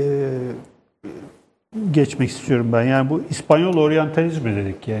geçmek istiyorum ben. Yani bu İspanyol oryantalizmi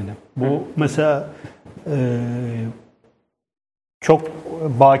dedik yani. Bu mesela çok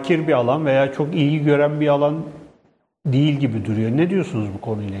bakir bir alan veya çok ilgi gören bir alan değil gibi duruyor. Ne diyorsunuz bu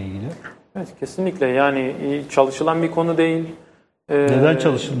konuyla ilgili? Evet, kesinlikle. Yani çalışılan bir konu değil. Neden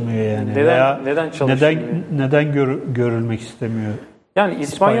çalışılmıyor yani? Neden çalışılmıyor? Neden görülmek istemiyor? Yani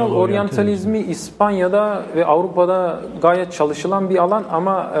İspanyol oryantalizmi İspanya'da ve Avrupa'da gayet çalışılan bir alan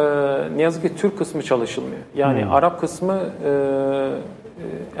ama ne yazık ki Türk kısmı çalışılmıyor. Yani Arap kısmı,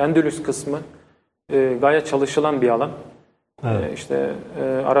 Endülüs kısmı gayet çalışılan bir alan. Evet. İşte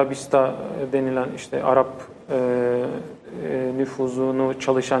Arabista denilen işte Arap nüfuzunu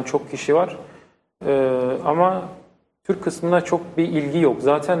çalışan çok kişi var. Ama Türk kısmına çok bir ilgi yok.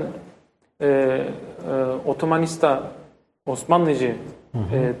 Zaten Otomanista, Osmanlıcı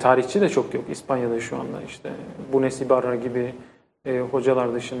tarihçi de çok yok İspanya'da şu anda. İşte Bunes Ibarra gibi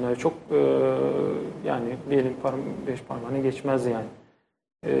hocalar dışında çok yani bir elin beş parmağını geçmez yani.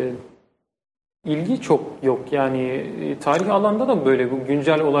 İlgi çok yok. Yani tarih alanda da böyle bu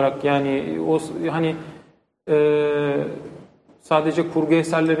güncel olarak yani o hani sadece kurgu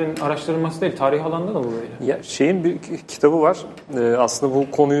eserlerin araştırılması değil, tarih alanda da bu böyle. Ya şeyin bir kitabı var. Aslında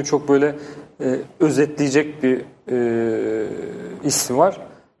bu konuyu çok böyle özetleyecek bir isim var.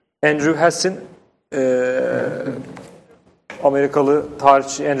 Andrew Hess'in Amerikalı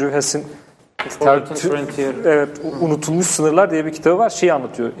tarihçi Andrew Hess'in Unutulmuş Sınırlar diye bir kitabı var. Şeyi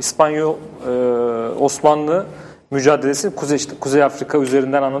anlatıyor. İspanyol Osmanlı mücadelesi Kuzey Afrika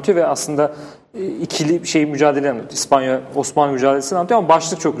üzerinden anlatıyor ve aslında ikili mücadele anlatıyor. İspanya-Osmanlı mücadelesini anlatıyor ama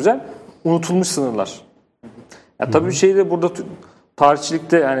başlık çok güzel. Unutulmuş sınırlar. Ya tabii de burada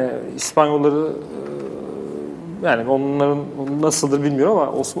tarihçilikte yani İspanyolları yani onların nasıldır bilmiyorum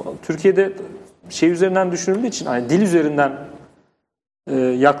ama Türkiye'de üzerinden düşünüldüğü için hani dil üzerinden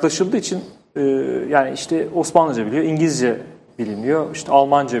yaklaşıldığı için yani işte Osmanlıca biliyor, İngilizce biliniyor, işte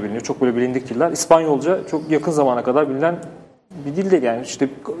Almanca biliniyor. Çok böyle bilindik diller. İspanyolca çok yakın zamana kadar bilinen bir dil değil yani. İşte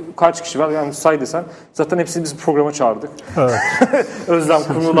kaç kişi var yani say desen zaten hepsini biz programa çağırdık. Evet. Özlem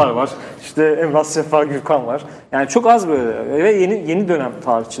Kumrular var. İşte Emrah Sefa Gürkan var. Yani çok az böyle ve yeni dönem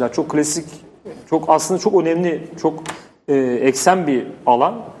tarihçiler. Çok klasik, çok aslında çok önemli, çok eksen bir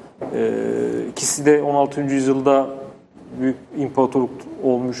alan. İkisi de 16. yüzyılda büyük imparatorluk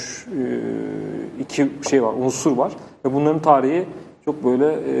olmuş iki unsur var. Ve bunların tarihi çok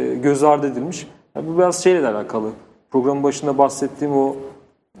böyle göz ardı edilmiş. Yani bu biraz şeyle de alakalı. Programın başında bahsettiğim o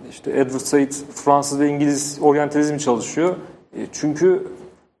işte Edward Said Fransız ve İngiliz oryantalizmi çalışıyor. Çünkü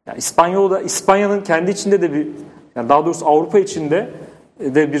yani İspanya'nın kendi içinde de bir, yani daha doğrusu Avrupa içinde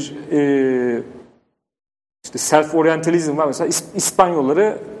de bir işte self oryantalizm var. Mesela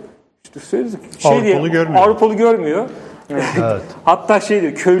İspanyolları işte Avrupalı görmüyor. Evet. Hatta şey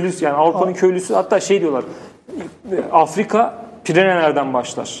diyor, köylüsü, yani Avrupa'nın köylüsü, hatta şey diyorlar, Afrika Pirenelerden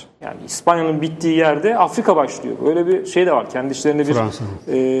başlar. Yani İspanya'nın bittiği yerde Afrika başlıyor. Böyle bir şey de var. Kendi işlerinde bir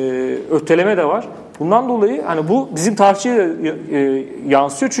öteleme de var. Bundan dolayı hani bu bizim tarihçiye de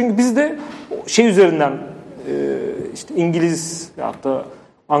yansıyor. Çünkü biz de şey üzerinden işte İngiliz hatta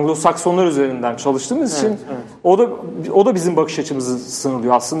Anglo-Saksonlar üzerinden çalıştığımız için o da bizim bakış açımızı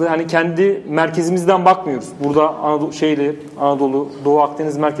sınırlıyor. Aslında hani kendi merkezimizden bakmıyoruz. Burada Anadolu, Doğu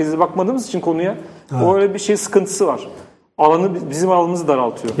Akdeniz merkezine bakmadığımız için konuya öyle bir şey sıkıntısı var. Bizim alanımızı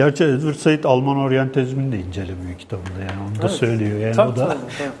daraltıyor. Gerçi Edward Said Alman oryantalizmini de incelemiyor kitabında, yani onu da söylüyor. Yani tabii.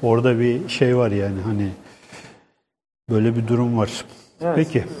 Orada bir şey var, yani hani böyle bir durum var. Evet.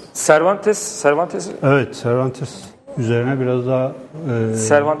 Peki. Cervantes. Evet, Cervantes üzerine biraz daha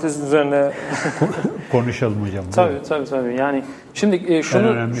Cervantes üzerine konuşalım hocam. Tabii. Yani şimdi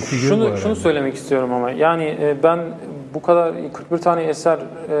şunu söylemek istiyorum ama yani ben bu kadar 41 tane eser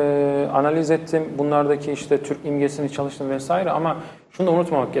analiz ettim. Bunlardaki işte Türk imgesini çalıştım vesaire, ama şunu da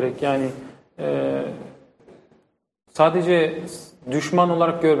unutmamak gerek. Yani sadece düşman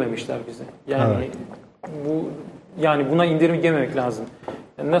olarak görmemişler bizi. Yani buna indirgememek lazım.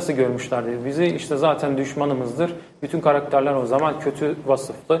 Nasıl görmüşlerdi? Bizi işte zaten düşmanımızdır. Bütün karakterler o zaman kötü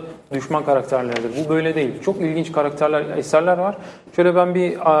vasıflı düşman karakterlerdir. Bu böyle değil. Çok ilginç eserler var. Şöyle ben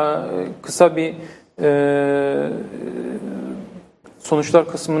kısa bir sonuçlar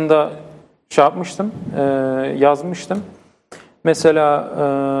kısmında yapmıştım, yazmıştım. Mesela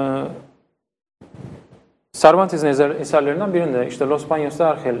Cervantes'in eserlerinden birinde işte Los Baños de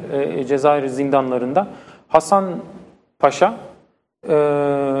Argel, Cezayir zindanlarında Hasan Paşa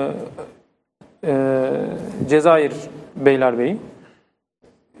Cezayir Beylerbeyi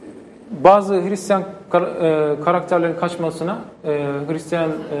bazı Hristiyan karakterlerin kaçmasına,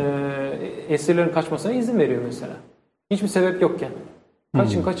 Hristiyan esirlerin kaçmasına izin veriyor mesela. Hiçbir sebep yokken.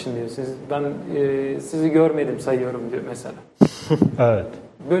 Kaçın diyor. Ben sizi görmedim sayıyorum diyor mesela. Evet.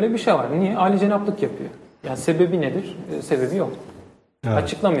 Böyle bir şey var. Niye? Âli-cenaplık yapıyor. Yani sebebi nedir? Sebebi yok. Evet.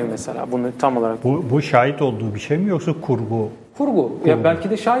 Açıklamıyor mesela bunu tam olarak. Bu şahit olduğu bir şey mi yoksa kurgu? Kurgu. Ya belki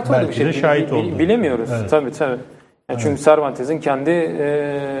de şahit olduğu bir şey. Bilemiyoruz. Evet. Tabii. Yani çünkü Cervantes'in kendi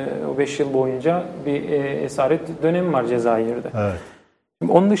o 5 yıl boyunca bir esaret dönemi var Cezayir'de. Evet.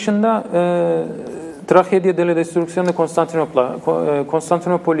 Onun dışında Tragedia della Destruzione di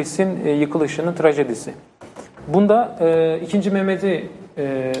Konstantinopolis'in yıkılışının trajedisi. Bunda 2. Mehmet'i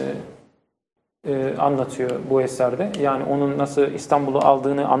anlatıyor bu eserde. Yani onun nasıl İstanbul'u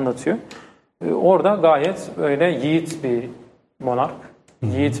aldığını anlatıyor. Orada gayet öyle yiğit bir monark,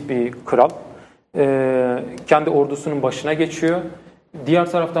 yiğit bir kral. Kendi ordusunun başına geçiyor.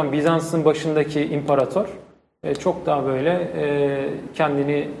 Diğer taraftan Bizans'ın başındaki imparator çok daha böyle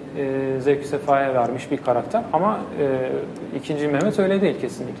kendini zevk-i sefaya vermiş bir karakter. Ama 2. Mehmet öyle değil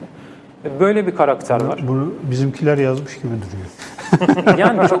kesinlikle. Böyle bir karakter var. Bunu bizimkiler yazmış gibi duruyor.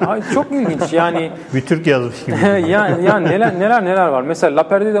 Yani çok ilginç. Yani bir Türk yazmış gibi. yani neler var. Mesela La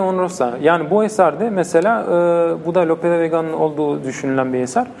Perdida de Honrosa. Yani bu eserde mesela bu da Lope de Vega'nın olduğu düşünülen bir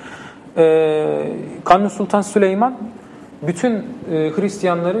eser. Kanuni Sultan Süleyman bütün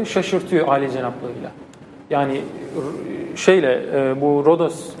Hristiyanları şaşırtıyor âli-cenaplığıyla. Yani bu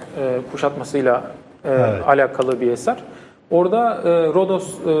Rodos kuşatmasıyla alakalı bir eser. Orada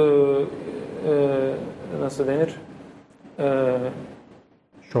Rodos nasıl denir?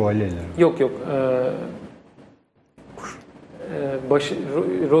 Şövalyeler. Yok.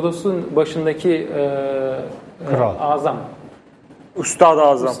 Rodos'un başındaki kral. azam. Üstad-ı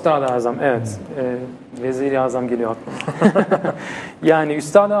Azam. Üstad-ı Azam, evet. Vezir-i Azam geliyor aklıma. Yani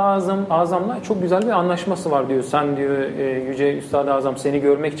Üstad-ı Azam'la çok güzel bir anlaşması var diyor. Sen diyor Yüce Üstad-ı Azam, seni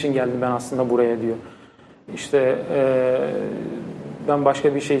görmek için geldim ben aslında buraya diyor. İşte ben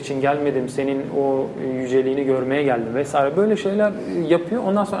başka bir şey için gelmedim. Senin o yüceliğini görmeye geldim vesaire. Böyle şeyler yapıyor.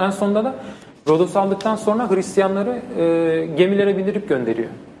 Ondan sonra en sonunda da Rodos'u aldıktan sonra Hristiyanları gemilere bindirip gönderiyor.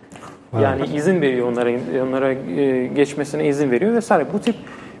 Yani izin veriyor onlara geçmesine izin veriyor vesaire. Bu tip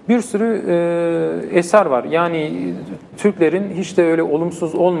bir sürü eser var. Yani Türklerin hiç de öyle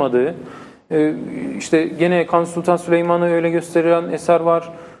olumsuz olmadığı, işte gene Kanuni Sultan Süleyman'ı öyle gösterilen eser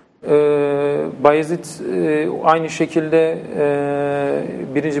var. Bayezid aynı şekilde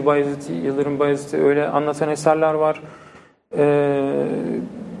 1. Bayezid, Yıldırım Bayezid'i öyle anlatan eserler var.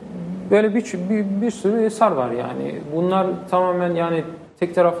 Böyle bir sürü eser var yani. Bunlar tamamen yani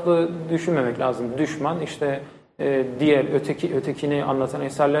tek taraflı düşünmemek lazım. Düşman işte diğer ötekini anlatan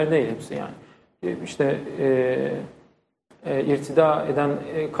eserler değil hepsi yani. İşte irtida eden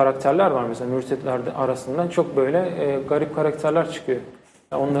karakterler var mesela mürtetler arasından çok böyle garip karakterler çıkıyor.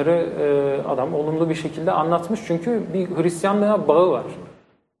 Onları adam olumlu bir şekilde anlatmış çünkü bir Hristiyanlığa bağı var.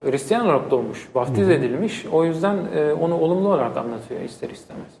 Hristiyan olarak doğmuş, vaftiz edilmiş. O yüzden onu olumlu olarak anlatıyor ister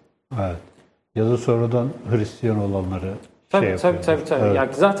istemez. Evet. Ya da sonradan Hristiyan olanları tabii. Evet. Yani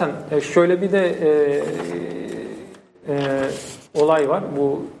zaten şöyle bir de olay var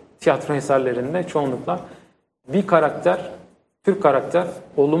bu tiyatro eserlerinde çoğunlukla. Bir karakter, Türk karakter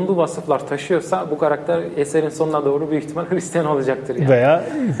olumlu vasıflar taşıyorsa bu karakter eserin sonuna doğru büyük ihtimal Hristiyan olacaktır. Yani. Veya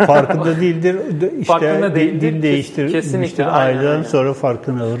farkında değildir. İşte farkında değildir. Din değiştirir. Kesinlikle. Aileden sonra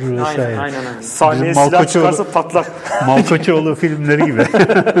farkına varır vesaire. Aynen. Sahneye silah çıkarsa patlar. Malkoçoğlu filmleri gibi.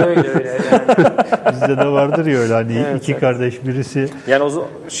 öyle yani. Bizde de vardır ya öyle hani iki kardeş birisi. Yani o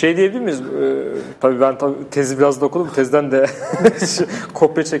şey diyebilir miyiz? Tabii ben tezi biraz da okudum. Tezden de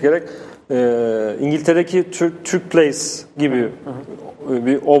kopya çekerek İngiltere'deki Türk Plays gibi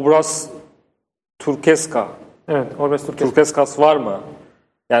bir obraz turkeska. Evet, obraz turkeskas var mı?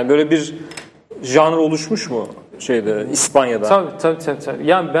 Yani böyle bir janr oluşmuş mu İspanya'da? Tabii.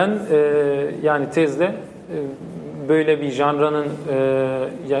 Yani ben yani tezde böyle bir janranın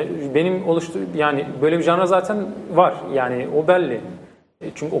benim yani böyle bir janra zaten var. Yani o belli.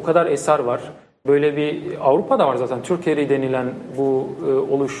 Çünkü o kadar eser var. Böyle bir Avrupa'da var zaten. Türkiye'li denilen bu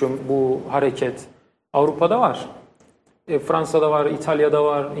oluşum, bu hareket Avrupa'da var. Fransa'da var, İtalya'da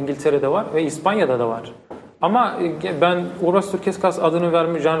var, İngiltere'de var ve İspanya'da da var. Ama ben Uras Turkeskas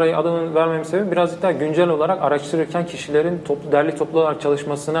janrayı adını vermemin sebebi birazcık daha güncel olarak araştırırken kişilerin derli toplu olarak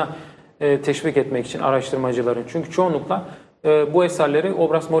çalışmasına teşvik etmek için araştırmacıların. Çünkü çoğunlukla bu eserleri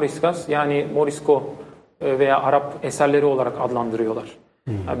obras moriscas yani Morisco veya Arap eserleri olarak adlandırıyorlar.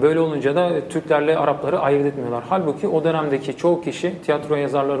 Yani böyle olunca da Türklerle Arapları ayırt etmiyorlar. Halbuki o dönemdeki çoğu kişi, tiyatro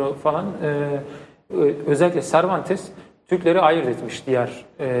yazarları falan özellikle Cervantes Türkleri ayırt etmiş diğer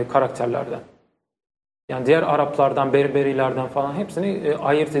karakterlerden. Yani diğer Araplardan, Berberilerden falan hepsini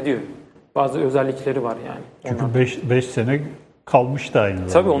ayırt ediyor. Bazı özellikleri var yani. Çünkü 5 sene kalmış da aynı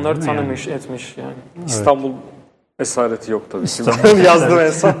zamanda. Tabii onları tanımış, etmiş yani. Evet. İstanbul esareti yok tabii. İstanbul yazdım en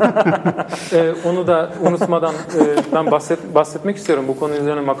son. Onu da unutmadan ben bahsetmek istiyorum. Bu konu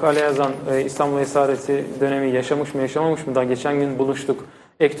üzerine makale yazan İstanbul esareti dönemi yaşamış mı yaşamamış mı? Daha geçen gün buluştuk.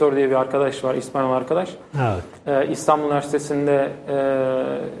 Hector diye bir arkadaş var, İspanyol arkadaş. Evet. İstanbul Üniversitesi'nde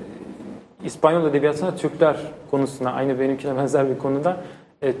İspanyol edebiyatında Türkler konusuna aynı benimkine benzer bir konuda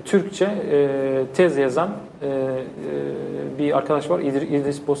Türkçe tez yazan bir arkadaş var.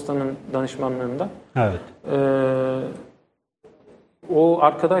 İdris Bostan'ın danışmanlığında. Evet. O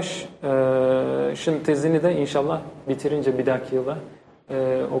arkadaşın tezini de inşallah bitirince bir dahaki yılda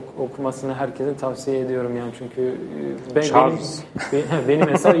okumasını herkesin tavsiye ediyorum yani çünkü benim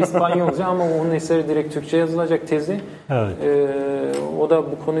eser İspanyolca ama onun eseri direkt Türkçe yazılacak tezi. Evet. O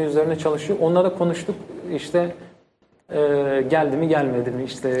da bu konu üzerine çalışıyor. Onunla da konuştuk işte geldi mi gelmedi mi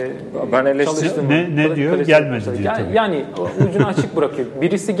işte ben eleştirdim. Ne diyor? Gelmedi diyor tabii. Yani ucunu açık bırakıyor.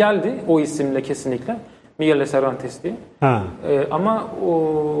 Birisi geldi o isimle kesinlikle. Miguel Cervantes diye. Ama o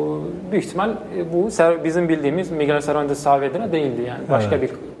büyük ihtimal bu bizim bildiğimiz Miguel Cervantes Saavedra değildi yani. Başka bir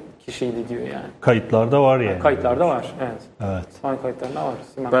kişiydi diyor yani. Kayıtlarda var yani. Kayıtlarda var. Evet. İspanyol kayıtlarında var.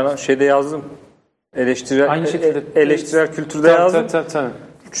 Ben şeyde yazdım. Eleştirel kültürde yazdım. Tabii.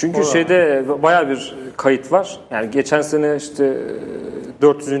 Çünkü bayağı bir kayıt var. Yani geçen sene işte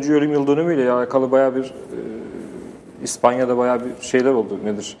 400. ölüm yıl dönümüyle alakalı bayağı bir İspanya'da bayağı bir şeyler oldu.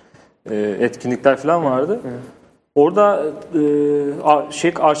 Nedir? Etkinlikler falan vardı. Orada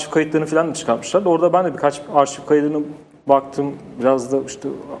arşiv kayıtlarını falan da çıkartmışlar. Orada ben de birkaç arşiv kaydını baktım. Biraz da işte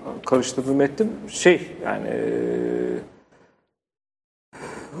karıştırdım ettim. Yani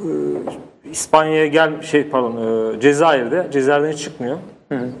İspanya'ya Cezayir'den hiç çıkmıyor.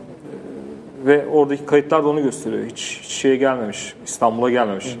 Ve oradaki kayıtlar da onu gösteriyor. Hiç şeye gelmemiş. İstanbul'a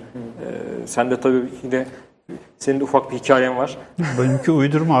gelmemiş. Sen de tabii yine senin de ufak bir hikayen var. Benimki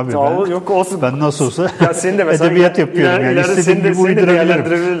uydurma abi. Yok olsun. Ben nasıl olsa ya senin de mesela edebiyat yapıyorum. Yani seni de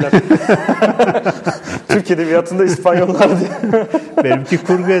değerlendirebilirler. Türk edebiyatında İspanyollar diye. Benimki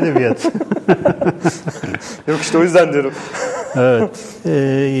kurgu edebiyat. Yok işte o yüzden diyorum. Evet.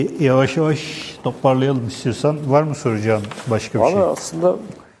 Yavaş yavaş toparlayalım istiyorsan. Var mı soracağım başka bir şey? Vallahi aslında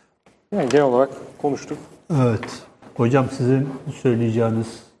yani genel olarak konuştuk. Evet. Hocam sizin söyleyeceğiniz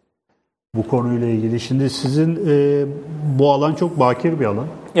bu konuyla ilgili. Şimdi sizin bu alan çok bakir bir alan.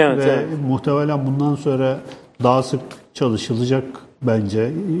 Evet, ve muhtemelen bundan sonra daha sık çalışılacak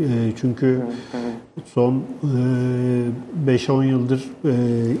bence. Çünkü son 5-10 yıldır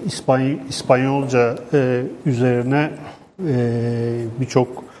İspanyolca üzerine birçok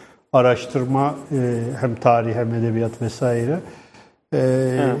araştırma, hem tarih hem edebiyat vesaire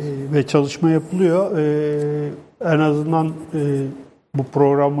ve çalışma yapılıyor. En azından bu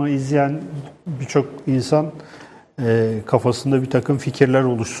programı izleyen birçok insan kafasında bir takım fikirler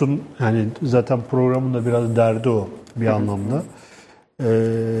oluşsun. Yani zaten programın da biraz derdi o bir anlamda.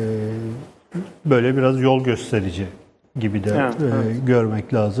 Böyle biraz yol gösterici gibi de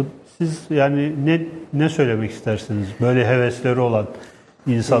görmek lazım. Siz yani ne söylemek istersiniz böyle hevesleri olan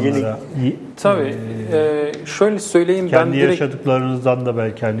insanlara? Tabii. Şöyle söyleyeyim, kendi ben direkt yaşadıklarınızdan da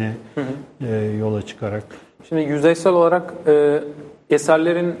belki hani yola çıkarak. Şimdi yüzeysel olarak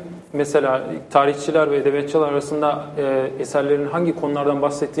eserlerin, mesela tarihçiler ve edebiyatçılar arasında eserlerin hangi konulardan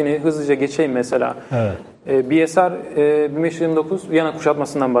bahsettiğini hızlıca geçeyim mesela. Evet. Bir eser 1529 Viyana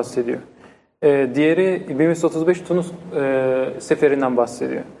kuşatmasından bahsediyor. Diğeri 1535 Tunus seferinden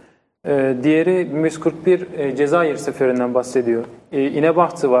bahsediyor. Diğeri 1541 Cezayir seferinden bahsediyor.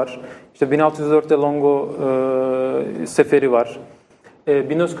 İnebahtı var. İşte 1604'te Longo seferi var.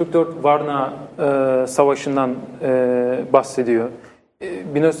 1944 Varna Savaşı'ndan bahsediyor.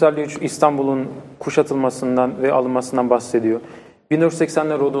 1953 İstanbul'un kuşatılmasından ve alınmasından bahsediyor.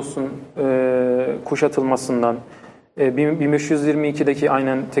 1980'de Rodos'un kuşatılmasından, 1522'deki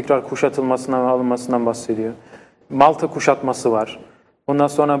aynen tekrar kuşatılmasından ve alınmasından bahsediyor. Malta kuşatması var. Ondan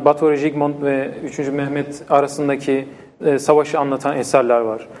sonra Batory Jigmond ve 3. Mehmet arasındaki savaşı anlatan eserler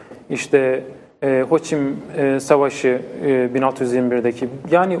var. İşte Hoçim Savaşı 1621'deki.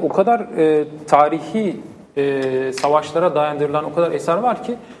 Yani o kadar tarihi savaşlara dayandırılan o kadar eser var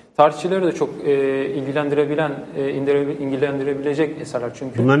ki tarihçileri de çok ilgilendirebilecek eserler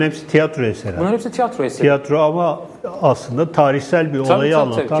çünkü. Bunların hepsi tiyatro eseri. Bunların hepsi tiyatro eseri. Tiyatro ama aslında tarihsel bir olayı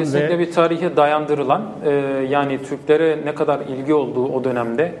anlatan tabii. Kesinlikle ve bir tarihe dayandırılan, yani Türklere ne kadar ilgi olduğu o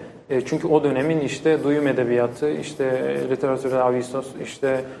dönemde. Çünkü o dönemin işte duyum edebiyatı, işte literatüre avisos,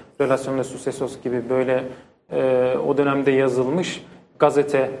 işte relasyonel sucesos gibi böyle o dönemde yazılmış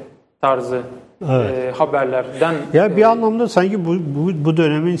gazete tarzı haberlerden. Ya bir anlamda sanki bu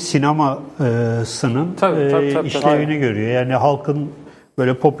dönemin sinemasının işlevini görüyor. Yani halkın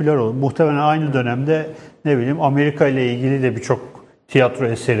böyle popüler olur. Muhtemelen aynı dönemde ne bileyim Amerika ile ilgili de birçok tiyatro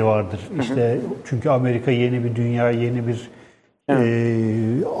eseri vardır. İşte çünkü Amerika yeni bir dünya, yeni bir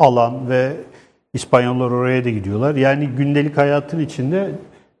alan ve İspanyollar oraya da gidiyorlar. Yani gündelik hayatın içinde,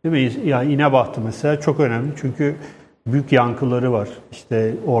 değil mi? Yani İnebahtı mesela çok önemli çünkü büyük yankıları var.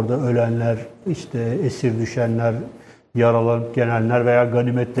 İşte orada ölenler, işte esir düşenler, yaralanıp gelenler veya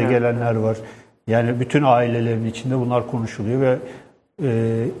ganimetle gelenler var. Yani bütün ailelerin içinde bunlar konuşuluyor ve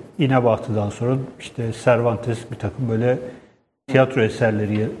İnebahtı'dan sonra işte Cervantes bir takım böyle tiyatro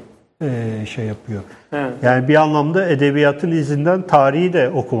eserleri şey yapıyor. Evet. Yani bir anlamda edebiyatın izinden tarihi de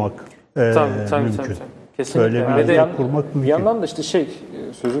okumak mümkün. Tabii. Kesinlikle. Böyle bir yazı kurmak mümkün. Bir yandan da işte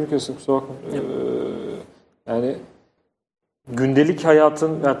sözünü kesin kusura bakma. Yani gündelik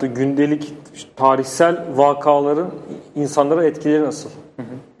hayatın, yani gündelik tarihsel vakaların insanlara etkileri nasıl?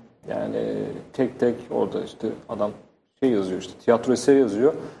 Yani tek tek orada işte adam yazıyor, işte tiyatro eseri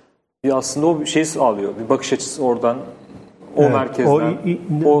yazıyor. Aslında o bir şey sağlıyor. Bir bakış açısı oradan, o merkezden.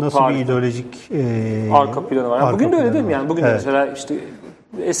 O nasıl bir ideolojik arka planı var. Yani bugün de öyle değil mi? Yani bugün de mesela işte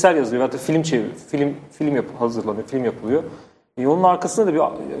eser yazıyor. Hatta film hazırlanıyor, film yapılıyor. Onun arkasında da bir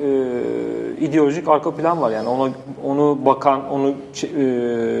ideolojik arka plan var. Yani onu bakan, onu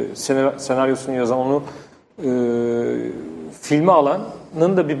senaryosunu yazan, onu filme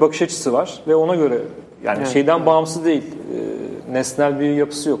alanın da bir bakış açısı var ve ona göre yani şeyden bağımsız değil. Nesnel bir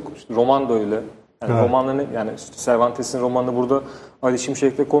yapısı yok. İşte roman da öyle. Yani romanların, yani işte Cervantes'in romanını burada Ali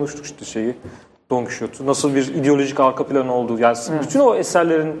Şimşek'le konuştuk işte Don Quixote'u. Nasıl bir ideolojik arka planı olduğu. Yani bütün o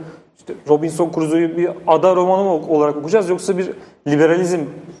eserlerin işte Robinson Crusoe'yu bir ada romanı olarak okuyacağız yoksa bir liberalizm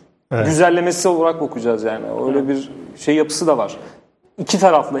güzellemesi olarak okuyacağız yani. Öyle bir yapısı da var. İki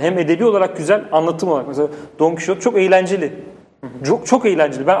taraflı. Hem edebi olarak güzel, anlatım olarak. Mesela Don Quixote çok eğlenceli. Çok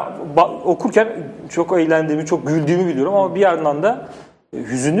eğlenceli. Ben okurken çok eğlendiğimi, çok güldüğümü biliyorum ama bir yandan da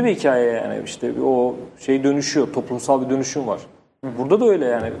hüzünlü bir hikaye yani. İşte o dönüşüyor, toplumsal bir dönüşüm var. Burada da öyle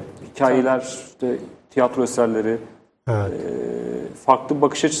yani. Hikayeler, işte tiyatro eserleri farklı bir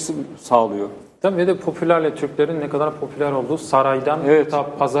bakış açısı sağlıyor. Tabii ve de popülerle Türklerin ne kadar popüler olduğu, saraydan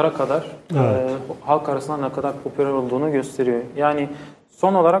pazara kadar halk arasında ne kadar popüler olduğunu gösteriyor. Yani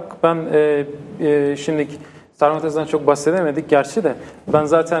son olarak ben şimdi Cervantes'den çok bahsedemedik gerçi de. Ben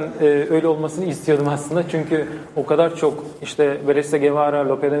zaten öyle olmasını istiyordum aslında. Çünkü o kadar çok işte Velez de Guevara,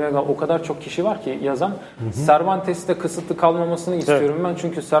 Lope de Vega o kadar çok kişi var ki yazan. Cervantes'te kısıtlı kalmamasını istiyorum ben.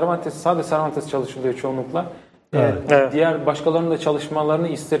 Çünkü sadece Cervantes çalışılıyor çoğunlukla. Evet. Diğer başkalarının da çalışmalarını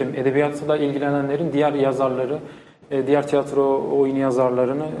isterim. Edebiyatla ilgilenenlerin diğer yazarları, diğer tiyatro oyunu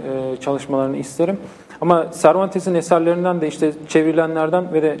yazarlarını çalışmalarını isterim. Ama Cervantes'in eserlerinden de işte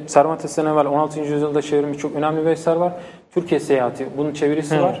çevrilenlerden ve de Cervantes'ten evvel 16. yüzyılda çevrilmiş çok önemli bir eser var. Türkiye Seyahati. Bunun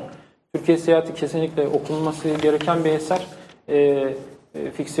çevirisi var. Türkiye Seyahati kesinlikle okunması gereken bir eser.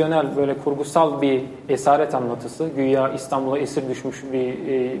 Fiksiyonel, böyle kurgusal bir esaret anlatısı. Güya İstanbul'a esir düşmüş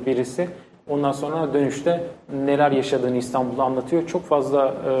birisi. Ondan sonra dönüşte neler yaşadığını İstanbul'da anlatıyor. Çok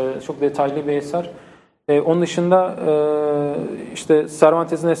fazla, çok detaylı bir eser. Onun dışında işte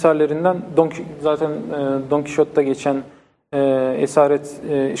Cervantes'in eserlerinden zaten Don Quixote'da geçen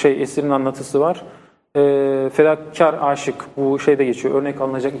esirin anlatısı var. Fedakar Aşık bu şeyde geçiyor. Örnek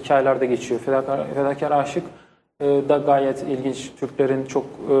alınacak hikayelerde geçiyor. Fedakar Aşık da gayet ilginç. Türklerin çok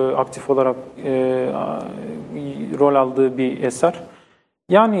aktif olarak rol aldığı bir eser.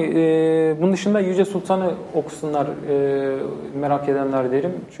 Yani bunun dışında Yüce Sultan'ı okusunlar merak edenler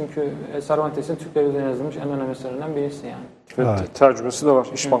derim. Çünkü Cervantes'in Türkler üzerine yazılmış en önemli eserlerinden birisi yani. Evet. Tercümesi de var.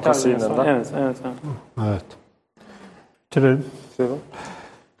 İş Bankası yayınlarından. Evet. Bitirelim.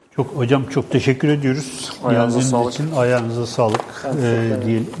 Hocam çok teşekkür ediyoruz. Ayağınıza sağlık. Için ayağınıza sağlık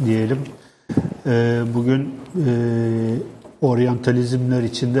diyelim. Bugün oryantalizmler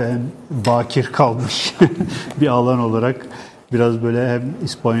içinde en bakir kalmış bir alan olarak biraz böyle hem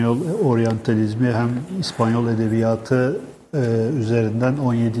İspanyol oryantalizmi hem İspanyol edebiyatı üzerinden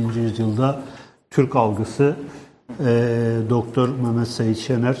 17. yüzyılda Türk algısı Doktor Mehmet Sait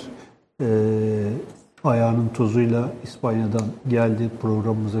Şener ayağının tozuyla İspanya'dan geldi,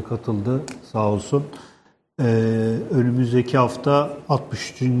 programımıza katıldı sağ olsun. Önümüzdeki hafta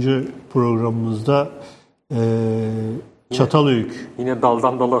 63. programımızda Çatalhöyük. Yine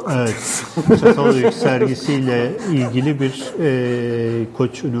daldan dala akıtıyoruz. Evet. Çatalhöyük sergisiyle ilgili bir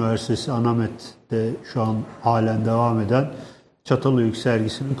Koç Üniversitesi Anamet'te şu an halen devam eden Çatalhöyük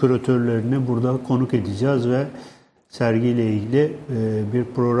sergisinin küratörlerini burada konuk edeceğiz ve sergiyle ilgili bir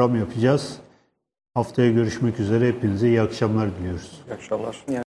program yapacağız. Haftaya görüşmek üzere. Hepinize iyi akşamlar diliyoruz. İyi akşamlar.